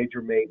supplement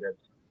major maintenance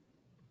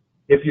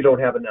if you don't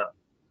have enough.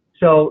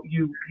 So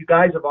you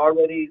guys have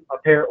already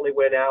apparently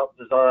went out,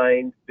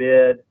 designed,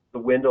 bid the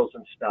windows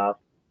and stuff.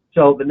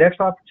 So the next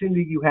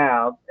opportunity you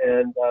have,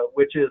 and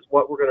which is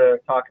what we're going to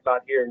talk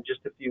about here in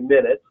just a few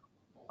minutes,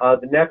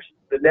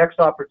 the next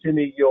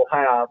opportunity you'll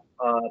have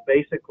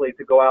basically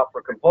to go out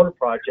for component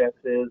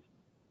projects is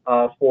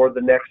for the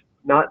next,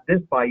 not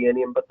this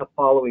biennium, but the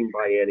following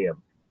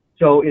biennium.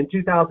 So in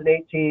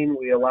 2018,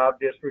 we allowed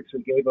districts,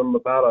 we gave them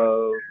about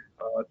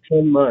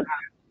 10 months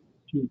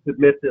to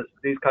submit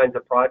these kinds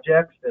of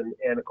projects,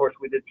 and of course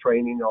we did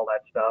training and all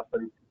that stuff,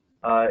 and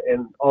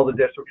all the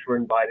districts were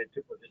invited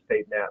to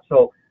participate in that.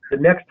 So the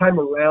next time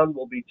around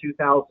will be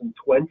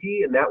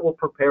 2020, and that will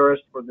prepare us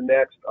for the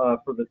next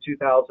for the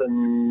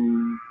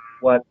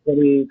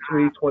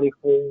 23,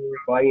 24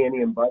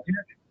 biennium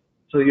budget.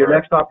 So your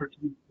next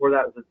opportunity for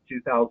that is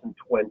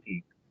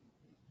 2020.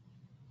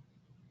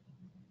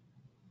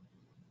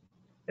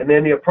 And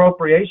then the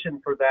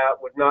appropriation for that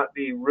would not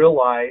be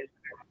realized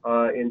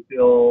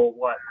until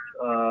what,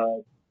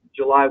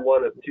 July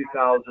 1 of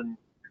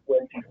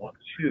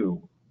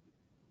 2022,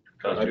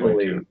 I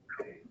believe.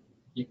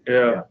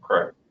 Yeah.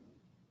 Correct.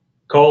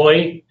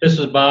 Coley, this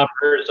is Bob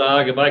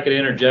Herzog. If I could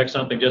interject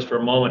something just for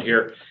a moment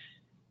here.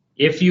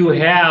 If you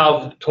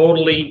have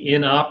totally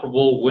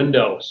inoperable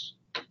windows,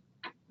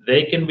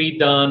 they can be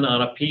done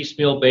on a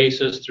piecemeal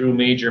basis through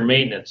major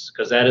maintenance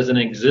because that is an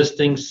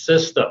existing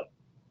system.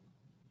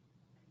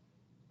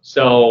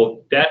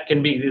 So that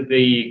can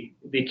be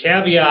the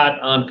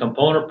caveat on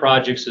component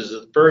projects is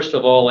that first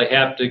of all, they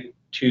have to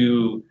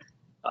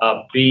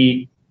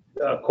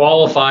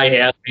qualify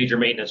as major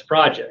maintenance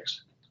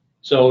projects.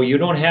 So you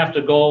don't have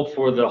to go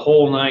for the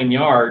whole 9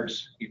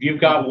 yards. If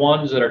you've got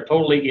ones that are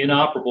totally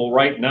inoperable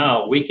right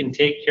now, we can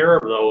take care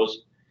of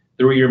those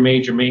through your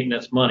major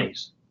maintenance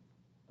monies.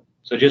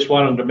 So just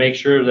wanted to make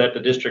sure that the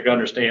district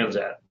understands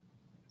that.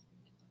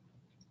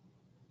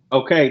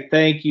 Okay,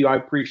 thank you. I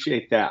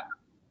appreciate that.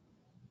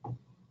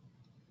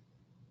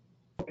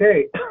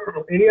 Okay,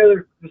 any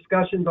other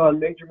discussions on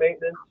major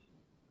maintenance?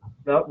 If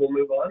not, we'll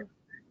move on.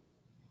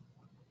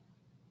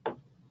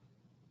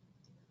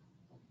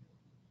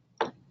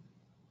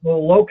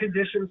 Well, low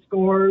condition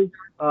scores.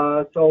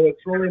 So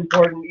it's really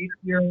important. Each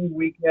year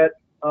we get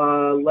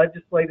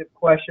legislative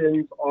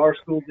questions. Are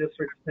school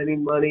districts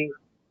spending money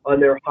on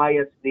their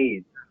highest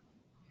needs?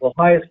 Well,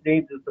 highest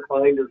needs is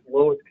defined as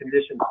lowest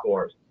condition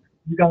scores.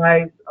 You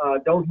guys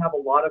don't have a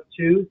lot of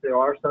twos. There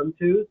are some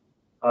twos.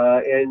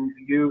 And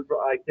you've,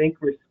 I think,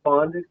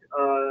 responded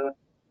to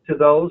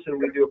those, and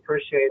we do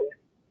appreciate it.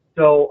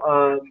 So,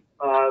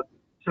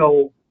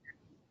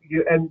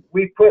 and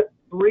we put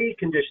 3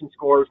 condition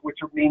scores, which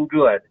mean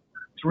good.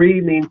 3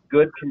 means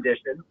good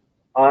condition,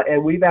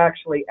 and we've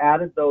actually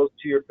added those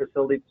to your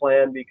facility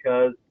plan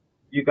because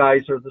you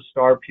guys are the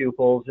star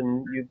pupils,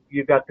 and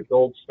you've got the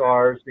gold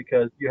stars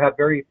because you have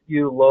very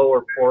few low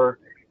or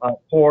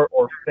poor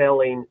or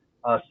failing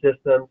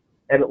systems.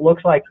 And it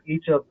looks like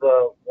each of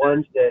the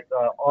ones that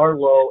are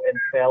low and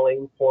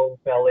failing, poor and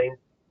failing,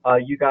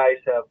 you guys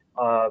have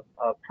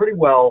pretty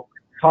well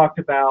talked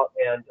about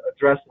and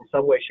addressed in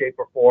some way, shape,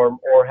 or form,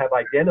 or have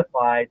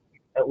identified,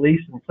 at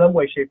least in some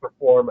way, shape, or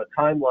form, a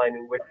timeline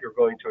in which you're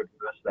going to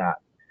address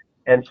that.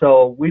 And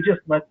so we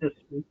just let this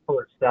speak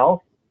for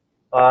itself.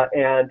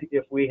 And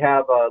if we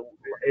have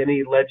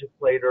any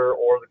legislator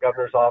or the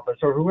governor's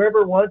office or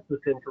whoever wants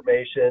this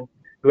information,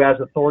 who has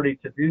authority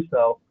to do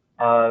so,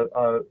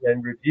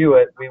 and review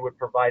it, we would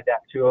provide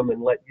that to them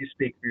and let you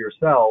speak for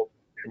yourselves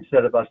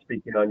instead of us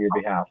speaking on your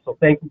behalf. So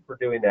thank you for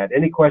doing that.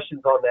 Any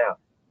questions on that?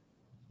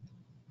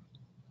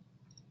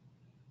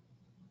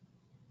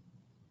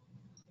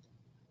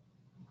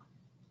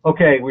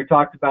 Okay, we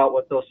talked about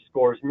what those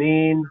scores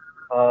mean.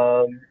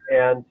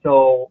 And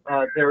so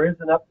there is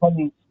an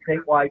upcoming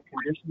statewide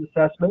condition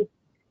assessment,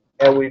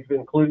 and we've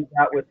included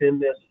that within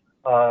this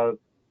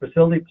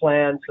facility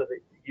plan so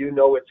that you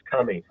know it's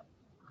coming.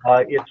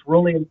 It's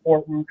really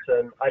important,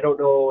 and I don't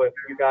know if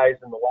you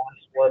guys in the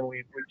last one,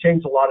 we've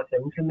changed a lot of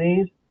things in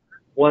these.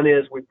 One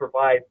is we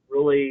provide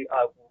really,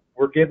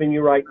 we're giving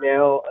you right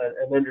now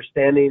an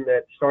understanding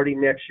that starting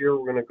next year,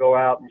 we're going to go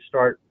out and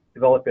start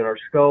developing our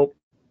scope.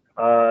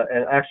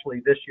 And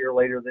actually this year,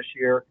 later this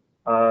year,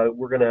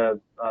 we're going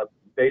to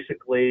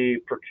basically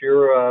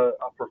procure a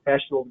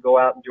professional to go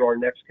out and do our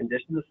next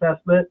condition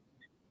assessment.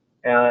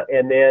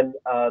 And then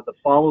the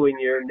following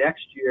year,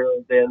 next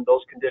year, then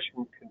those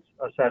condition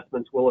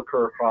assessments will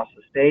occur across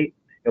the state,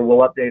 and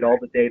we'll update all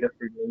the data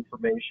for your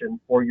information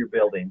for your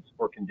buildings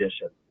for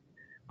condition.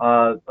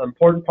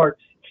 Important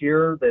parts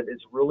here that is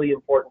really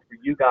important for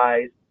you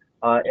guys,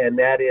 and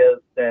that is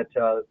that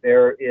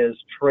there is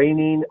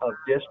training of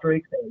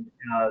districts and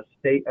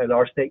state and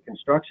our state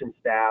construction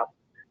staff.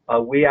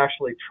 We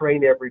actually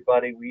train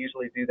everybody. We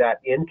usually do that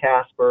in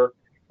Casper.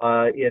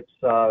 It's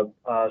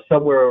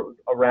somewhere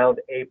around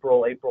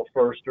April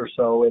 1st or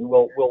so, and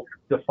we'll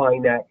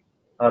define that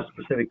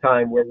specific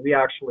time where we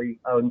actually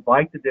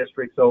invite the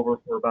districts over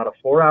for about a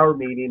 4-hour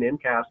meeting in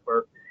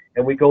Casper,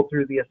 and we go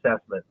through the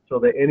assessment so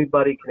that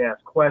anybody can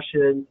ask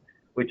questions.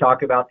 We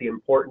talk about the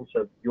importance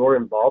of your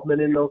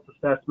involvement in those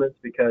assessments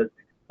because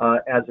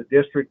as a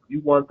district,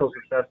 you want those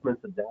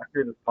assessments as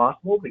accurate as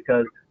possible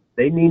because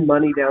they mean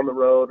money down the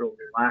road or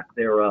lack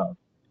thereof.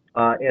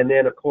 And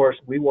then, of course,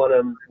 we want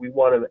them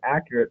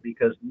accurate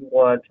because we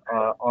want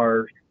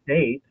our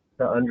state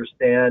to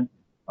understand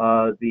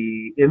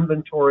the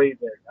inventory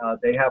that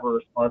they have a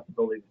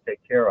responsibility to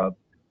take care of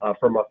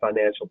from a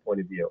financial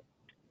point of view.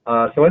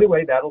 So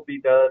anyway, that'll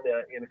be done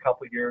in a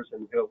couple of years,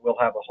 and we'll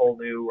have a whole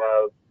new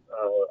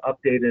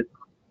updated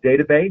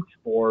database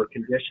for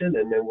condition,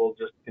 and then we'll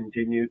just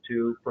continue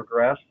to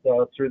progress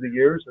through the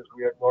years as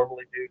we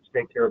normally do to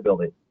take care of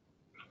buildings.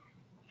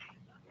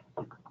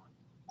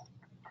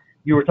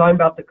 You were talking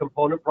about the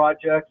component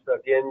projects.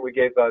 Again, we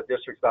gave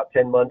districts about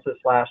 10 months this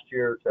last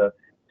year to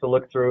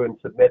look through and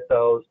submit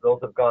those. Those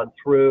have gone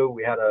through.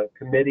 We had a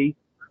committee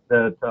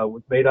that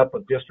was made up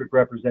of district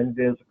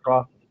representatives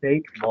across the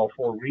state from all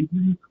 4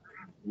 regions.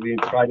 We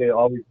try to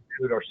always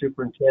include our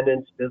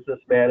superintendents, business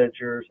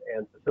managers,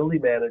 and facility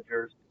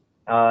managers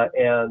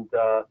And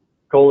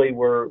Coley,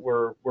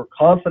 we're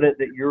confident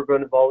that you're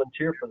going to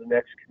volunteer for the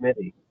next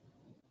committee.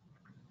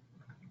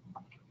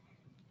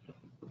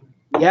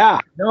 Yeah,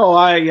 no,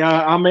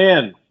 I'm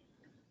in.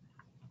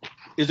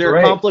 Is there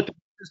Great. a conflict of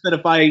interest that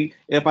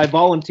if I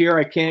volunteer,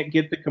 I can't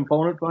get the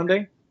component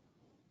funding?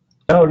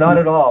 No, not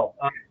at all.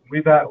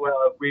 We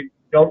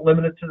don't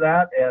limit it to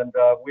that, and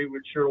we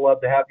would sure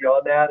love to have you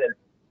on that. And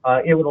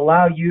it would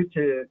allow you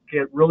to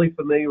get really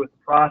familiar with the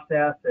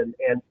process and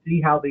see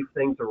how these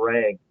things are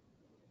ranked.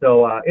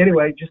 So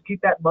anyway, just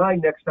keep that in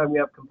mind next time we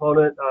have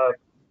component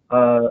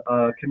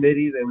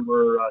committees and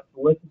we're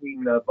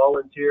soliciting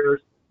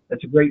volunteers.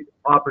 That's a great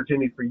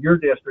opportunity for your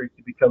district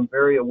to become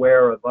very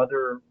aware of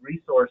other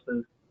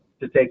resources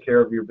to take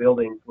care of your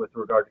buildings with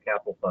regard to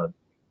capital funds.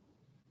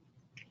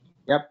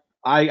 Yep,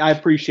 I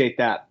appreciate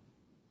that.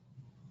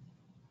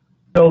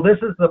 So this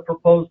is the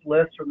proposed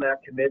list from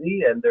that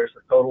committee, and there's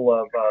a total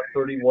of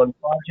 31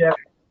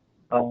 projects.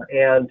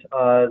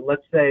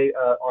 Let's say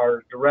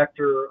our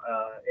director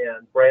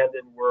and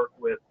Brandon work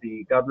with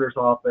the governor's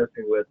office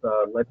and with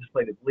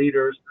legislative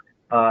leaders,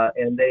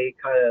 and they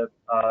kind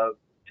of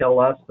tell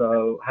us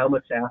how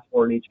much to ask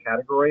for in each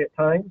category at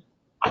times.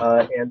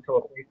 And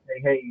so if they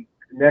say, hey,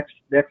 next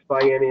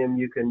biennium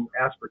you can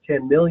ask for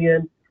 10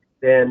 million,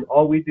 then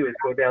all we do is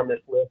go down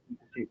this list. You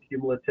can see a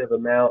cumulative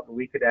amount, and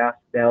we could ask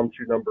down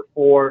through number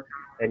 4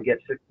 and get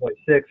 6.6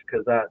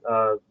 because that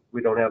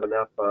we don't have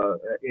enough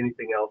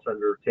anything else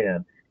under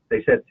 10.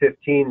 They said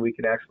 15, we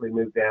could actually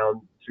move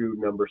down through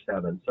number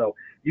 7. So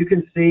you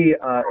can see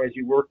as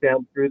you work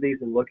down through these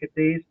and look at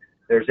these,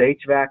 there's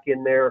HVAC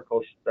in there. Of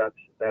course, that's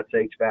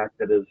HVAC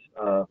that is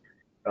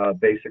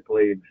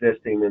basically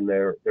existing and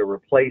they're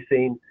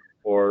replacing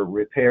or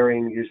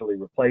repairing, usually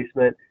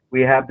replacement.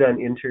 We have done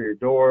interior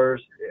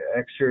doors,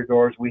 exterior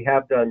doors. We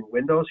have done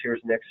windows.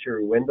 Here's an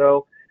exterior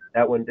window.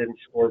 That one didn't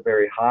score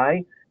very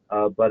high,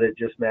 but it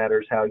just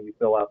matters how you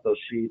fill out those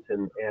sheets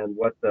and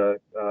what the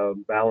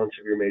balance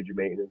of your major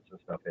maintenance and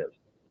stuff is.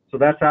 So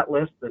that's that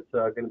list that's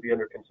going to be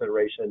under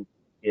consideration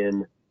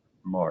in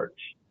March.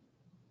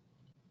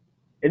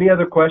 Any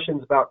other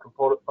questions about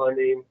component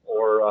funding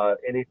or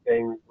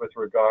anything with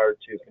regard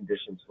to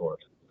condition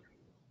scores?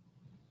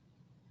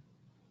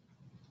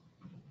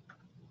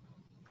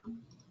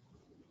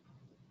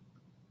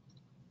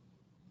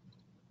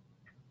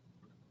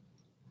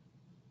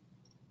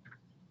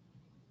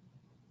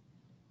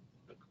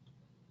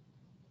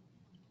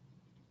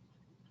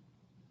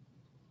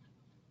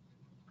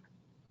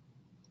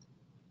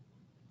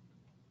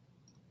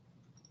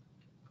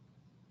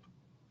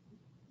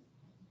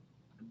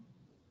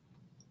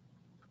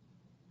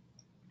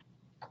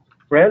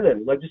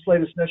 Brandon,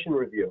 legislative session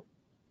review.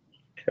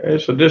 Okay,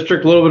 so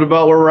district, a little bit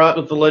about where we're at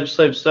with the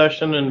legislative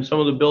session and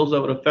some of the bills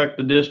that would affect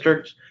the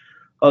district.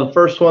 The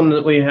first one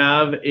that we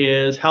have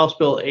is House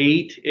Bill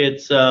 8.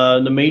 It's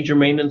the major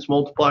maintenance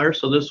multiplier.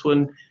 So this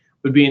one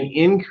would be an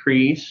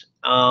increase,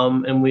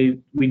 and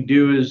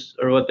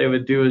what they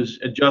would do is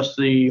adjust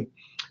the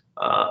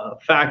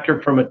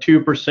factor from a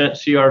 2%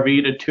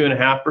 CRV to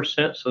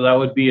 2.5%. So that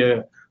would be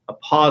a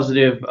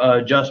positive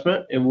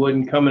adjustment. It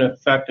wouldn't come in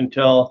effect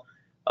until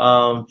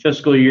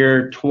fiscal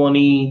year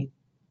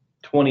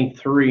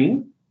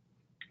 2023,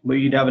 but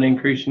you'd have an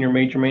increase in your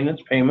major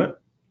maintenance payment.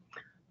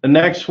 The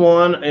next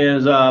one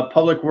is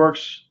Public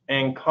Works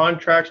and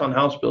Contracts on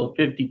House Bill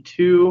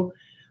 52.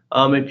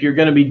 If you're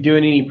going to be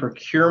doing any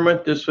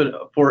procurement, this would,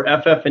 for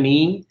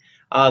FF&E,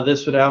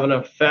 this would have an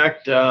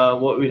effect.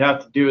 What we'd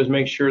have to do is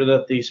make sure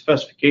that the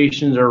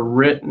specifications are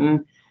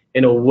written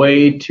in a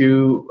way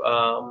to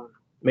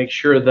make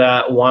sure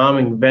that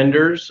Wyoming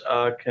vendors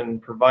can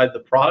provide the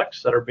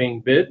products that are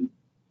being bid.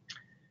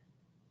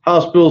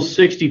 House Bill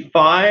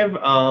 65,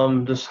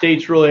 the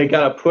states really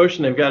got a push,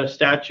 and they've got a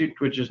statute,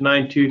 which is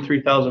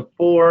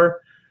 92/3004,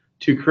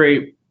 to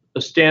create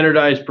a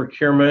standardized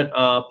procurement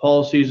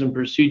policies and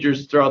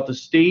procedures throughout the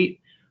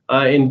state.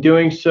 In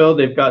doing so,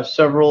 they've got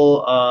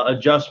several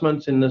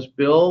adjustments in this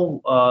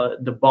bill.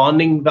 The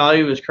bonding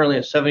value is currently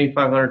at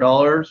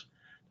 $7,500.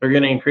 They're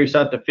going to increase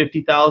that to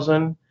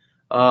 $50,000.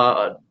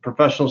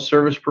 Professional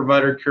service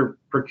provider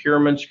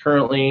procurement's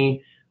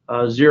currently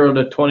 0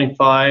 to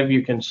 25.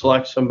 You can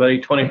select somebody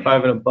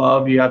 25 and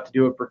above. You have to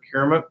do a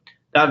procurement.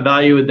 That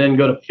value would then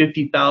go to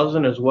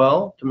 $50,000 as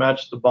well to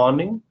match the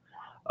bonding.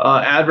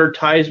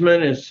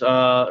 Advertisement is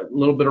a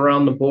little bit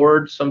around the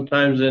board.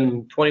 Sometimes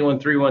in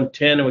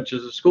 21.3.110, which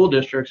is the school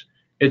districts,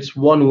 it's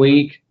 1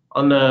 week.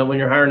 On the when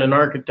you're hiring an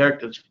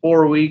architect, it's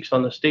 4 weeks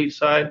on the state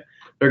side.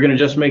 They're going to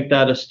just make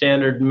that a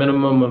standard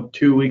minimum of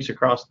 2 weeks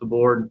across the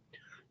board.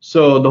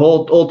 So the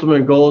whole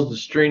ultimate goal is to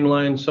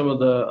streamline some of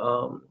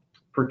the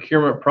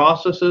procurement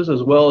processes,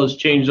 as well as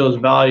change those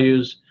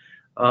values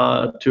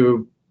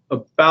to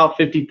about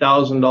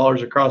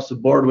 $50,000 across the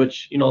board,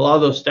 which, a lot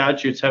of those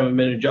statutes haven't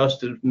been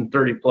adjusted in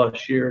 30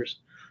 plus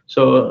years.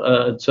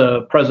 So it's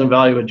a present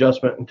value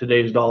adjustment in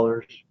today's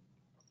dollars.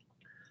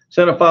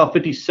 Senate File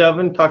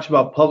 57 talks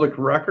about public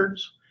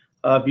records.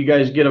 If you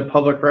guys get a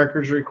public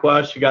records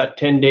request, you got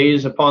 10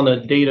 days upon the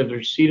date of the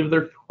receipt of the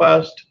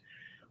request.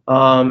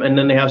 And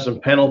then they have some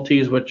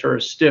penalties, which are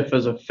as stiff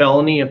as a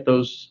felony if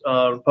those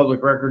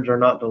public records are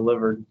not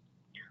delivered.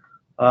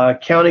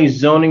 County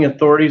zoning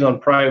authorities on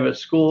private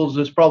schools.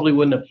 This probably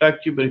wouldn't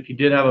affect you, but if you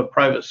did have a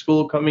private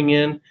school coming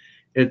in,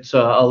 it's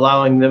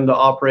allowing them to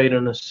operate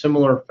in a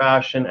similar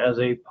fashion as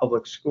a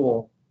public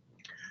school.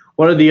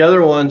 One of the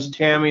other ones,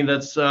 Tammy,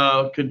 that's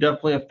could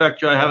definitely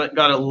affect you, I haven't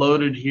got it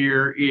loaded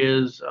here,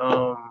 is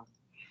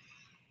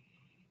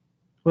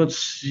let's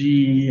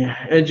see,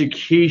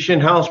 Education,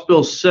 House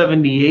Bill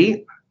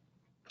 78.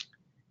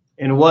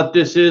 And what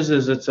this is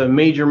it's a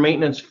major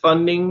maintenance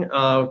funding.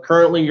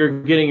 Currently,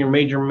 you're getting your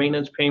major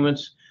maintenance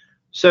payments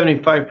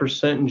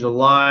 75% in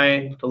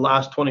July. The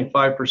last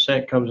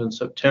 25% comes in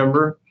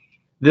September.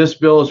 This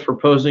bill is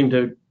proposing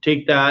to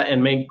take that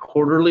and make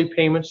quarterly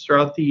payments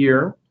throughout the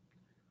year.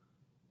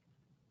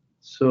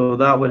 So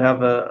that would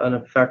have an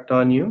effect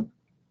on you.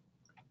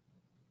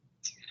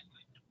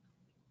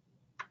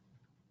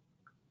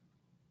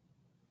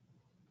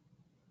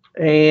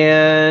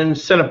 And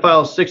Senate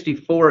File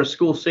 64 is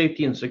school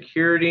safety and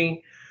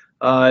security.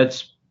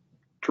 It's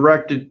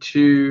directed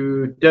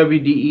to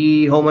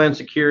WDE, Homeland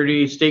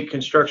Security, State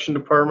Construction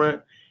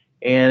Department,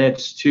 and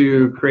it's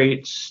to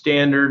create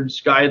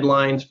standards,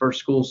 guidelines for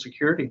school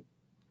security.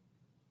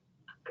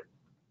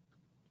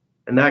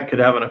 And that could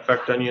have an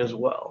effect on you as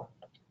well.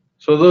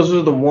 So those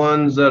are the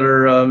ones that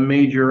are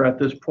major at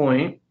this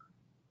point.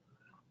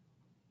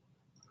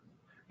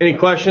 Any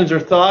questions or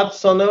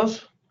thoughts on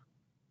those?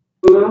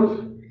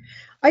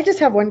 I just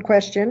have one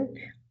question.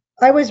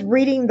 I was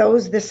reading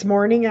those this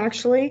morning,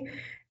 actually,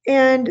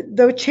 and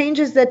the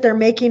changes that they're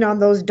making on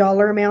those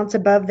dollar amounts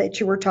above that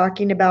you were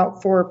talking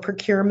about for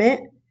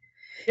procurement,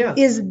 Yeah.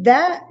 is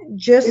that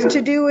just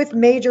to do with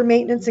major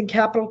maintenance and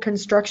capital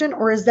construction,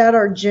 or is that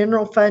our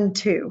general fund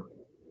too?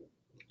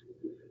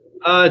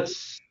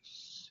 It's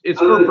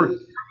for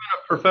procurement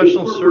of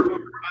professional service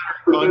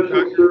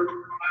contractor,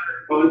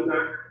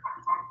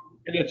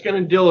 and it's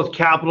going to deal with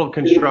capital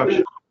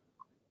construction.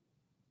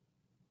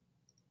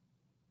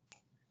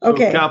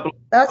 Okay, So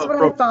that's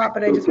what I thought,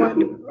 but I just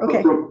wanted to,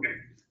 okay.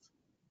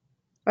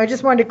 I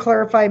just wanted to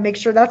clarify, make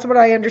sure, that's what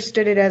I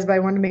understood it as, but I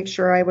wanted to make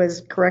sure I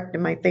was correct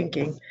in my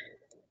thinking.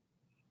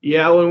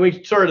 Yeah, when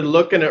we started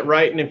looking at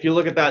and if you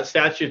look at that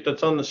statute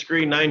that's on the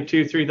screen,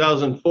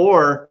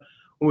 92/3004,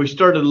 when we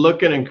started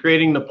looking and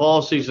creating the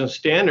policies and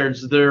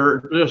standards,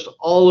 they're just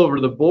all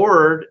over the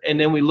board. And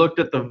then we looked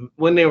at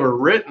when they were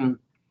written.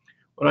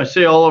 When I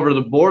say all over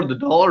the board, the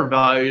dollar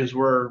values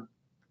were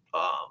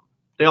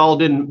they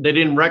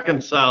didn't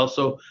reconcile.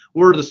 So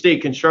we're the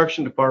state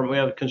construction department. We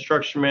have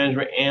construction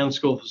management and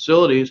school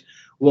facilities.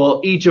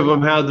 Well, each of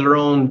them had their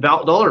own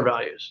dollar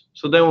values.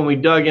 So then when we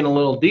dug in a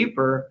little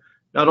deeper,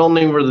 not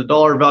only were the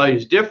dollar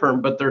values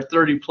different, but they're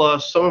 30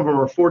 plus. Some of them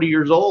were 40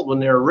 years old when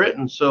they were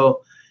written.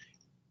 So,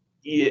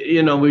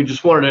 you know, we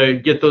just wanted to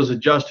get those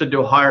adjusted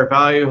to a higher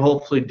value.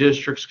 Hopefully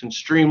districts can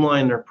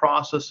streamline their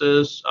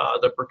processes.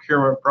 The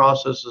procurement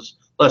process is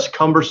less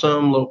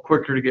cumbersome, a little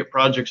quicker to get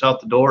projects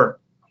out the door.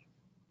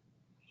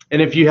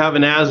 And if you have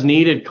an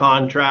as-needed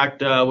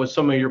contract with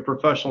some of your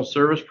professional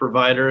service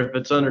provider, if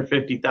it's under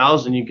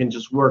 50,000, you can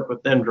just work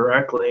with them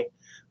directly.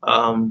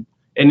 And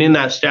in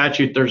that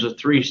statute, there's a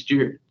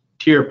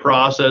three-tier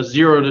process: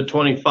 0 to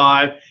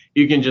 25.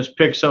 You can just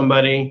pick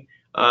somebody.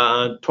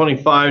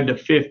 25 to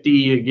 50,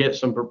 you get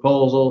some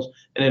proposals,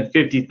 and then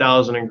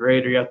 50,000 and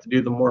greater, you have to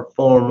do the more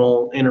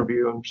formal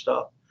interview and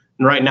stuff.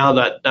 And right now,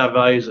 that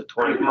value is at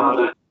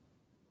 25.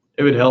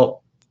 It would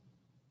help.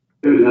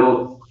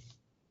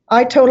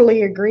 I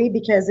totally agree,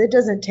 because it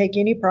doesn't take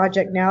any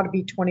project now to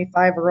be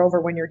 25 or over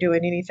when you're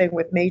doing anything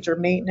with major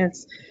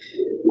maintenance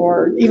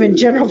or even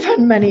general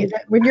fund money.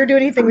 When you're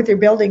doing anything with your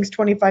buildings,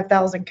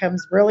 25,000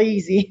 comes really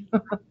easy.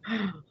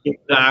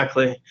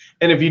 Exactly.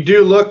 And if you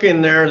do look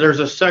in there, there's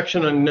a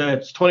section on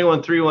it's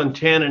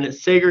 21.3.110, and it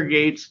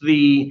segregates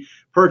the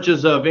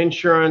purchase of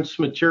insurance,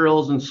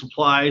 materials, and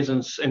supplies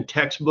and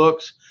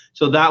textbooks.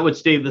 So that would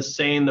stay the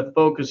same. The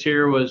focus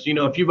here was, you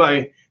know, if you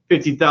buy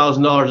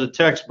 $50,000 of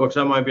textbooks,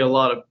 that might be a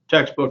lot of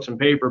textbooks and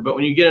paper. But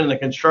when you get in the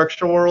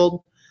construction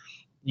world,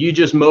 you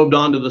just moved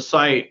onto the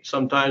site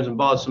sometimes and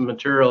bought some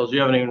materials.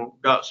 You haven't even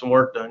got some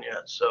work done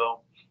yet.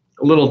 So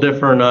a little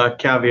different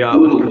caveat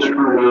with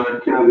construction.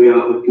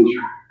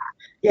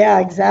 Yeah,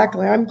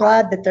 exactly. I'm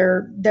glad that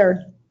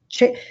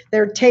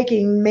they're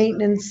taking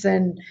maintenance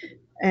and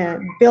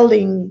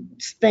building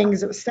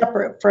things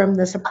separate from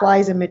the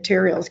supplies and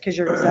materials, because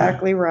you're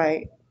exactly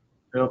right.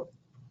 Yep.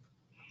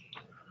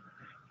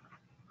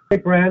 Hey,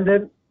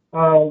 Brandon,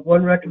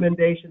 one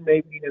recommendation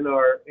maybe in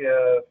our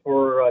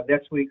for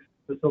next week's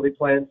facility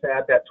plans to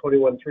add that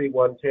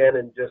 21.3.110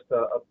 and just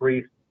a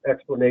brief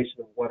explanation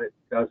of what it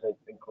doesn't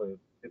include,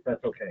 if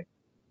that's okay.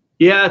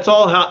 Yeah, it's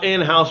all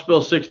in House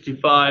Bill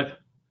 65.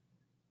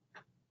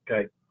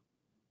 Okay.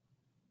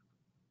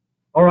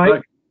 All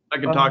right. I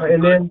can talk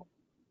and about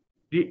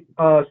then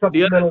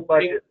supplemental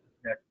budget.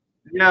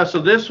 Yeah, so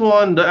this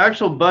one, the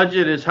actual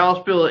budget is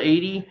House Bill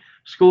 80,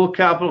 School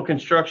Capital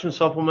Construction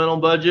Supplemental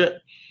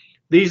Budget.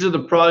 These are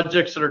the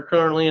projects that are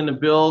currently in the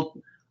bill.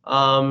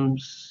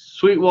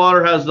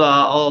 Sweetwater has the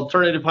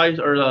alternative high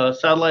or the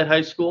satellite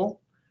high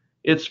school.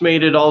 It's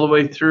made it all the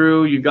way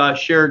through. You got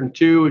Sheridan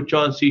 2 with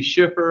John C.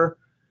 Schiffer.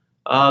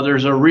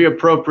 There's a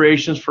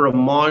reappropriations for a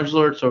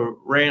modular. It's a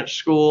ranch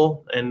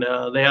school, and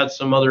they had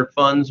some other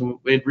funds, and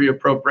we'd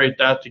reappropriate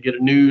that to get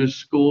a new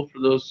school for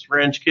those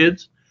ranch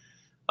kids.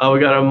 We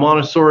got a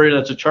Montessori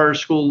that's a charter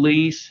school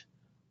lease,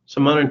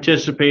 some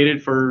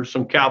unanticipated for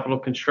some capital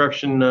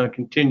construction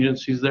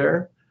contingencies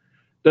there.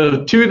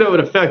 The two that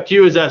would affect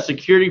you is that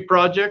security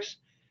projects.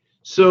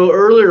 So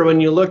earlier when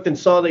you looked and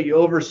saw that you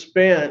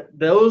overspent,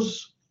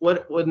 those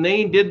when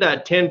they did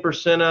that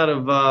 10% out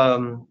of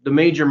the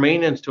major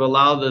maintenance to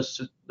allow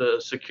the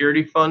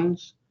security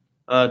funds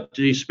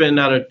to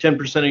spend out of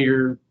 10% of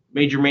your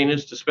major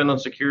maintenance to spend on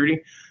security,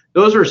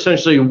 those are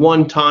essentially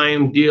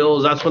one-time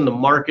deals. That's when the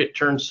market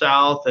turned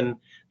south and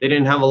they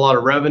didn't have a lot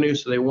of revenue,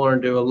 so they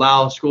wanted to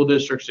allow school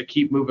districts to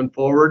keep moving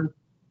forward.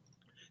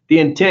 The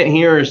intent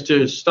here is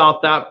to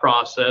stop that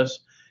process,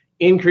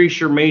 increase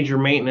your major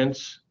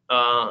maintenance,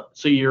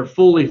 so you're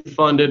fully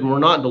funded and we're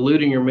not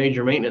diluting your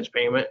major maintenance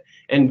payment,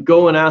 and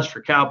go and ask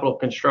for capital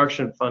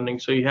construction funding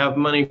so you have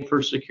money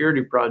for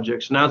security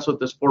projects. And that's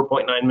what this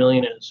 4.9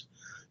 million is.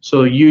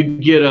 So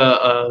you'd get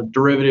a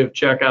derivative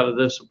check out of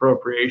this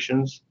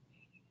appropriations.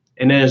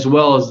 And as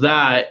well as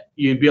that,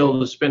 you'd be able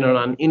to spend it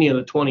on any of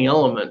the 20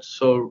 elements.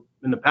 So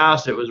in the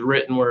past, it was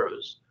written where it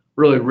was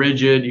really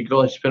rigid. You could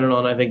only spend it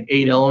on, I think,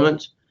 8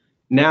 elements.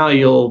 Now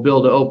you'll be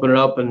able to open it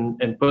up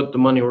and put the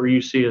money where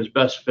you see as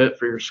best fit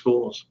for your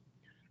schools.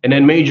 And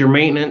then major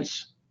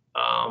maintenance,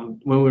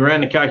 when we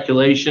ran the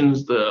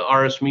calculations, the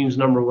RS means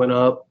number went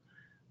up,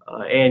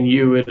 and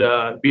you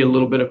would be a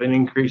little bit of an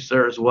increase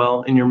there as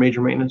well in your major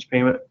maintenance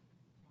payment.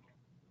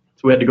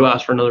 So we had to go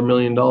ask for another $1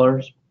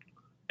 million.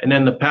 And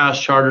then the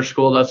past charter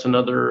school, that's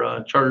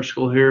another charter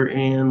school here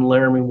in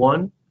Laramie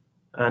 1,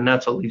 and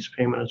that's a lease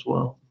payment as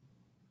well.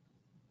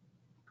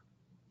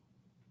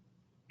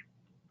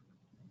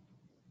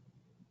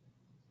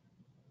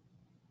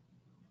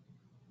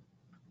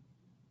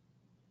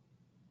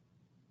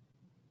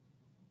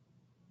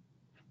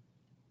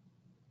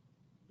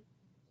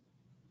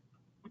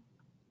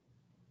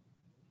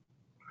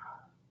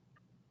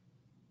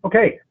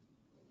 Okay.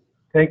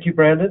 Thank you,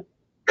 Brandon.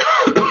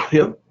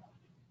 Yep.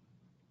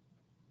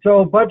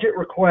 So budget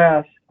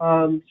requests.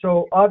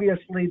 So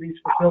obviously these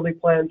facility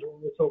plans are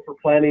also for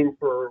planning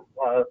for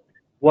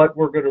what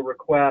we're going to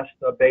request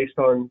based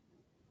on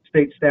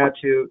state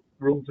statute,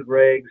 rules and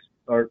regs,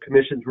 or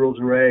commission's rules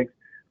and regs,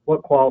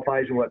 what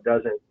qualifies and what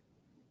doesn't.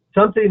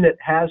 Something that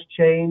has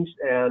changed,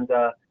 and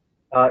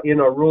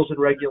in our rules and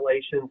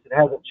regulations, it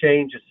hasn't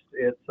changed.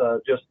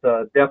 It's just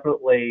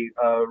definitely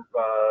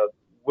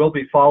will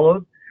be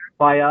followed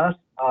by us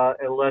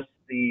unless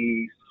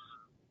the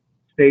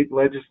state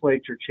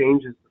legislature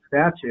changes the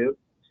statute,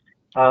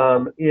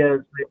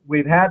 is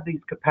we've had these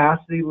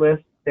capacity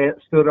lists that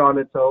stood on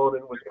its own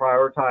and was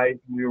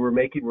prioritized. We were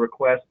making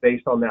requests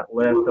based on that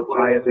list of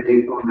highest.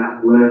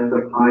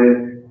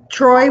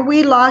 Troy,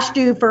 we lost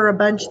you for a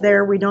bunch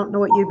there. We don't know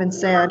what you even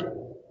said.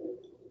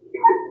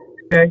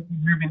 Okay, can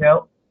you hear me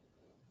now?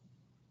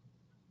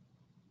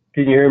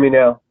 Can you hear me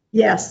now?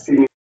 Yes.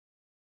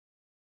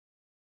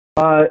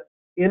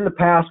 In the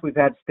past, we've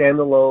had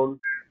standalone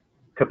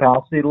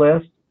capacity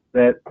lists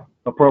that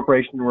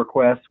appropriation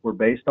requests were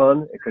based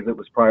on because it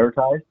was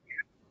prioritized.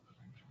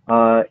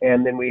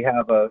 And then we've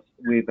had a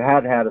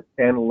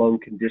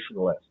standalone condition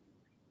list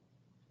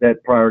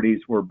that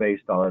priorities were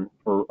based on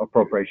for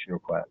appropriation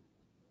requests.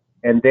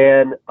 And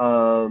then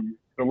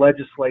the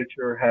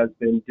legislature has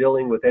been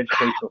dealing with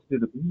educational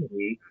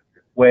suitability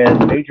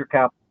when major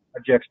capital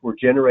projects were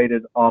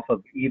generated off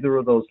of either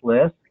of those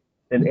lists,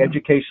 then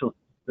educational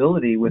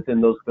suitability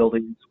within those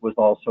buildings was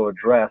also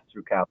addressed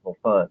through capital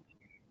funds.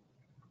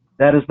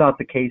 That is not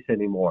the case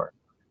anymore.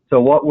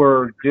 So what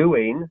we're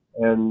doing,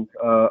 and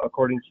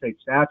according to state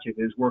statute,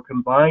 is we're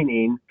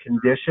combining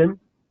condition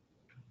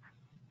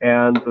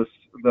and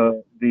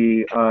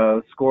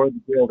the score of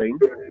the building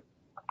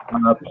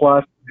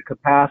plus the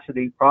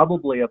capacity,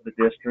 probably of the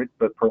district,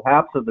 but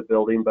perhaps of the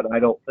building, but I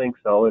don't think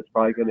so. It's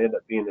probably going to end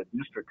up being a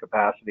district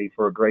capacity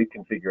for a grade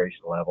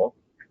configuration level.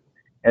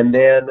 And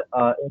then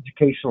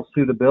educational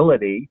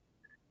suitability.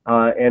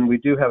 And we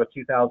do have a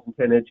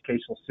 2010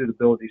 educational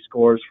suitability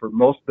scores for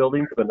most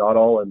buildings, but not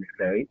all in the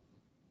state.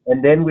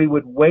 And then we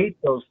would weight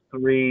those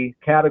 3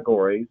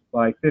 categories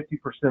by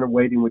 50% of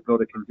weighting would go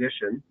to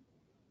condition,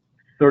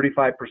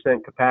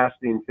 35%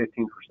 capacity, and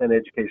 15%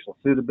 educational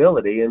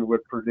suitability, and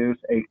would produce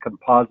a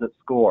composite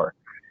score.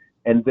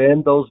 And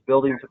then those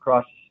buildings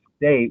across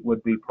the state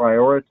would be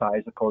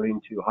prioritized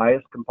according to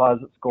highest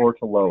composite score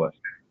to lowest.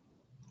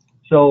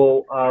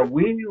 So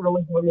we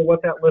really don't know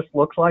what that list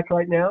looks like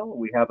right now.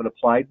 We haven't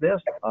applied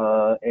this,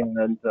 but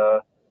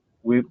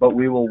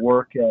we will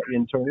work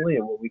internally,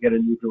 and when we get a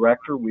new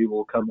director, we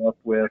will come up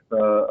with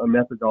a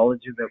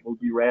methodology that will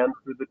be ran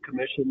through the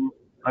commission,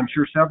 I'm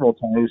sure several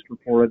times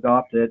before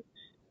adopted,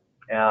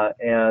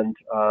 and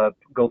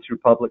go through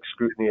public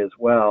scrutiny as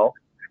well.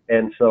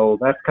 And so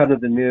that's kind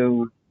of the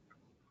new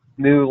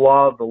new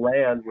law of the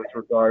land with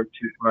regard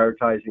to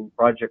prioritizing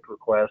project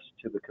requests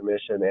to the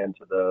commission and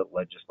to the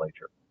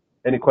legislature.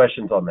 Any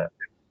questions on that?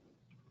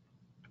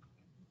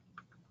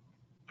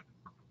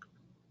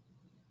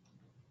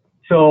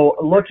 So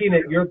looking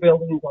at your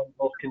buildings on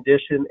both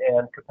condition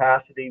and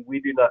capacity,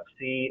 we do not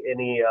see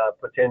any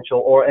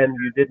potential, and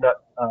you did not,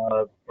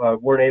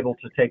 weren't able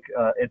to take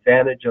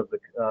advantage of the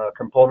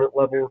component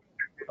level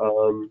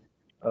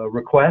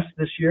request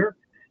this year.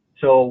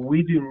 So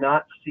we do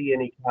not see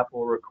any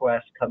capital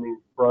requests coming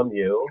from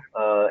you.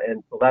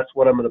 And so that's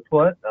what I'm going to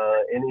put.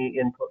 Any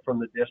input from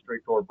the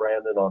district or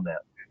Brandon on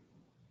that?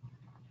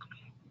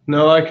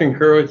 No, I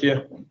concur with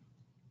you.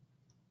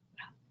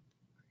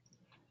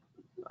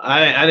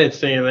 I didn't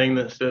see anything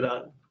that stood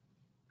out.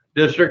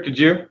 District, did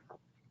you?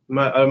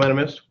 I might have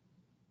missed.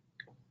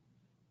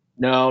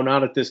 No,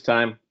 not at this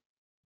time.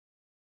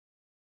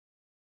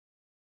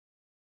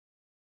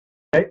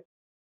 Okay.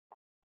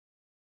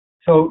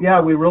 So yeah,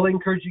 we really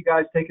encourage you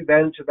guys to take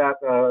advantage of that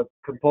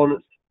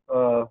components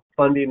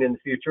funding in the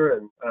future,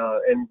 and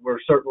we're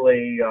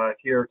certainly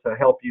here to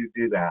help you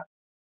do that.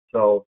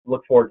 So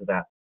look forward to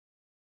that.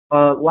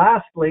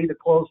 Lastly, to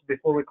close,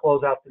 before we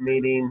close out the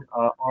meeting,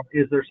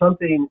 is there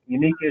something,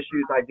 unique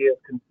issues, ideas,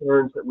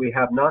 concerns that we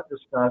have not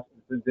discussed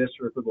that the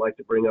district would like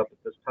to bring up at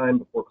this time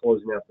before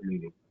closing out the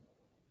meeting?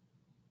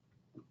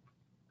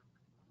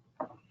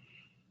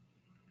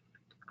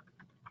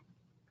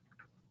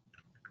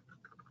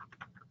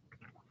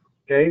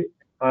 Okay,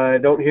 I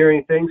don't hear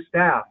anything.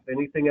 Staff,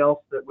 anything else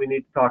that we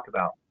need to talk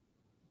about?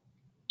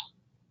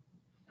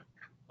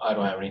 I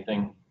don't have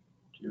anything.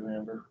 Do you,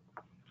 Amber?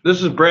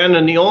 This is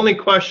Brandon. The only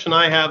question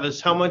I have is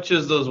how much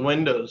is those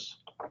windows?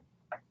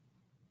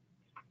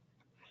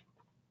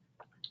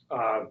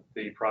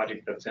 The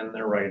project that's in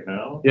there right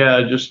now.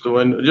 Yeah, just the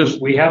window.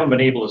 Just We haven't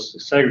been able to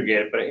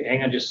segregate it, but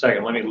hang on just a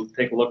second. Let me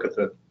take a look at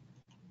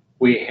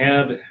we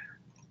had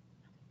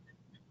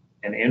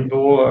an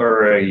invoice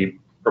or a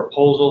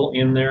proposal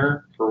in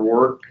there for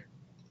work.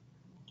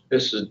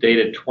 This is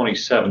dated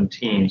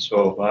 2017,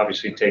 so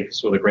obviously take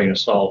this with a grain of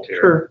salt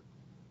here. sure.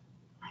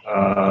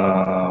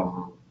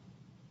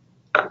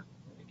 Let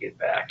me get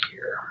back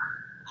here.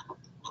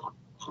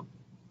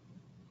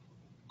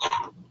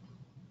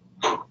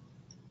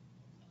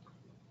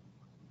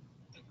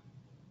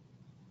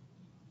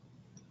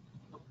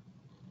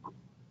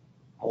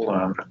 Hold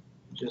on,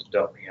 just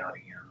dump me out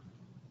again.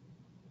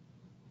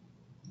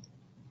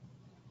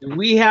 Do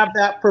we have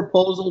that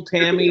proposal,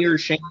 Tammy or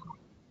Shane?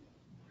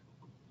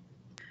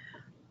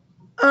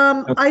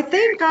 I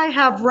think I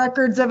have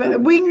records of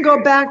it. We can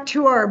go back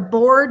to our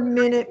board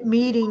minute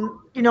meeting,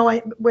 you know,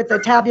 with the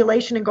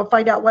tabulation and go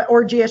find out what,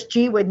 or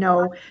GSG would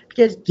know,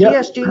 because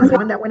GSG is the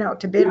one that went out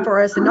to bid for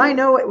us. And I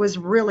know it was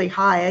really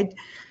high.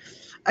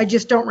 I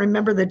just don't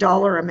remember the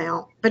dollar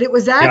amount, but it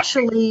was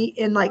actually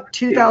in like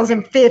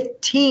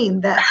 2015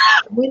 that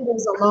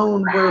windows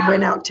alone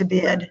went out to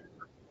bid.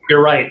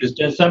 You're right, it's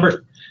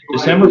December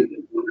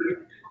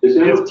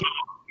 15th.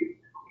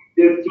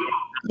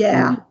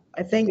 Yeah,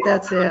 I think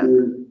that's it.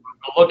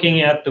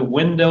 Looking at the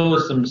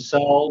windows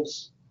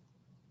themselves,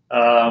 we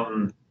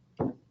got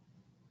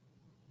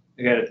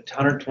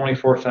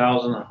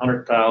 124,000,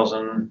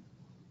 100,000.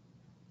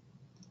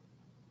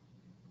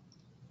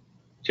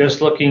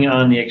 Just looking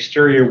on the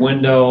exterior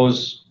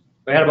windows,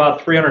 we had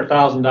about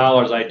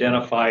 $300,000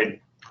 identified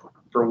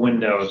for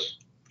windows.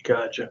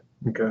 Gotcha.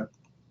 Okay.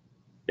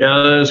 Yeah,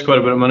 that is quite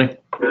a bit of money.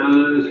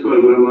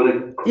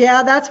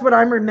 Yeah, that's what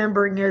I'm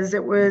remembering is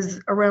it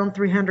was around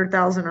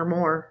 300,000 or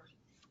more.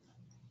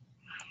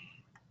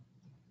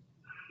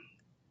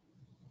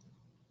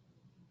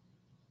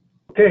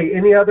 Okay,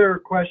 any other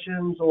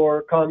questions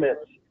or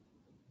comments?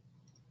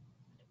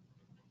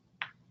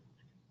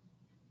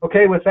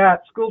 Okay, with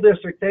that, school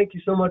district, thank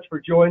you so much for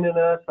joining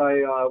us.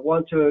 I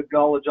want to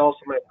acknowledge also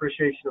my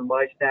appreciation of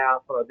my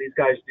staff. These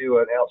guys do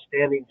an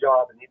outstanding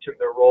job in each of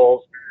their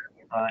roles,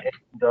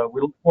 and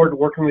we look forward to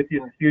working with you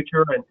in the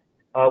future. And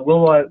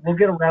we'll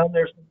get around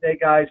there someday,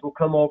 guys. We'll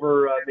come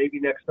over maybe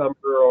next summer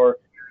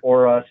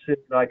or soon.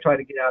 I try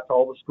to get out to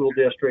all the school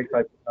districts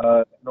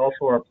and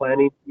also our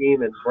planning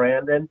team and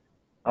Brandon.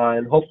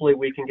 And hopefully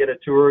we can get a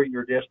tour of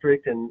your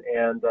district and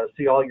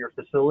see all your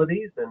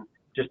facilities and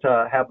just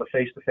have a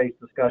face-to-face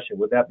discussion.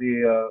 Would that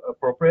be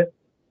appropriate?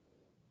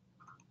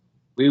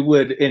 We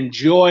would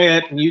enjoy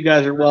it, and you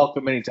guys are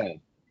welcome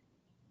anytime.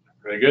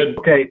 Very good.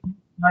 Okay,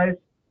 guys.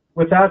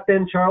 With that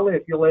then, Charlie,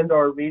 if you'll end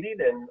our meeting.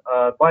 And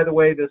by the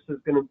way, this is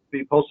going to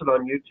be posted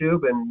on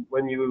YouTube, and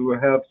when you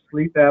have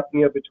sleep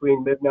apnea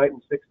between midnight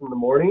and 6 in the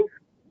morning,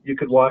 you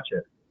could watch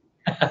it.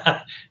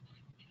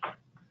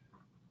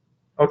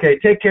 Okay,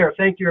 take care.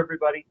 Thank you,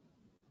 everybody.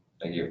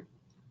 Thank you.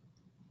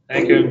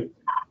 Thank you.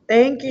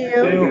 Thank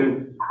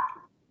you.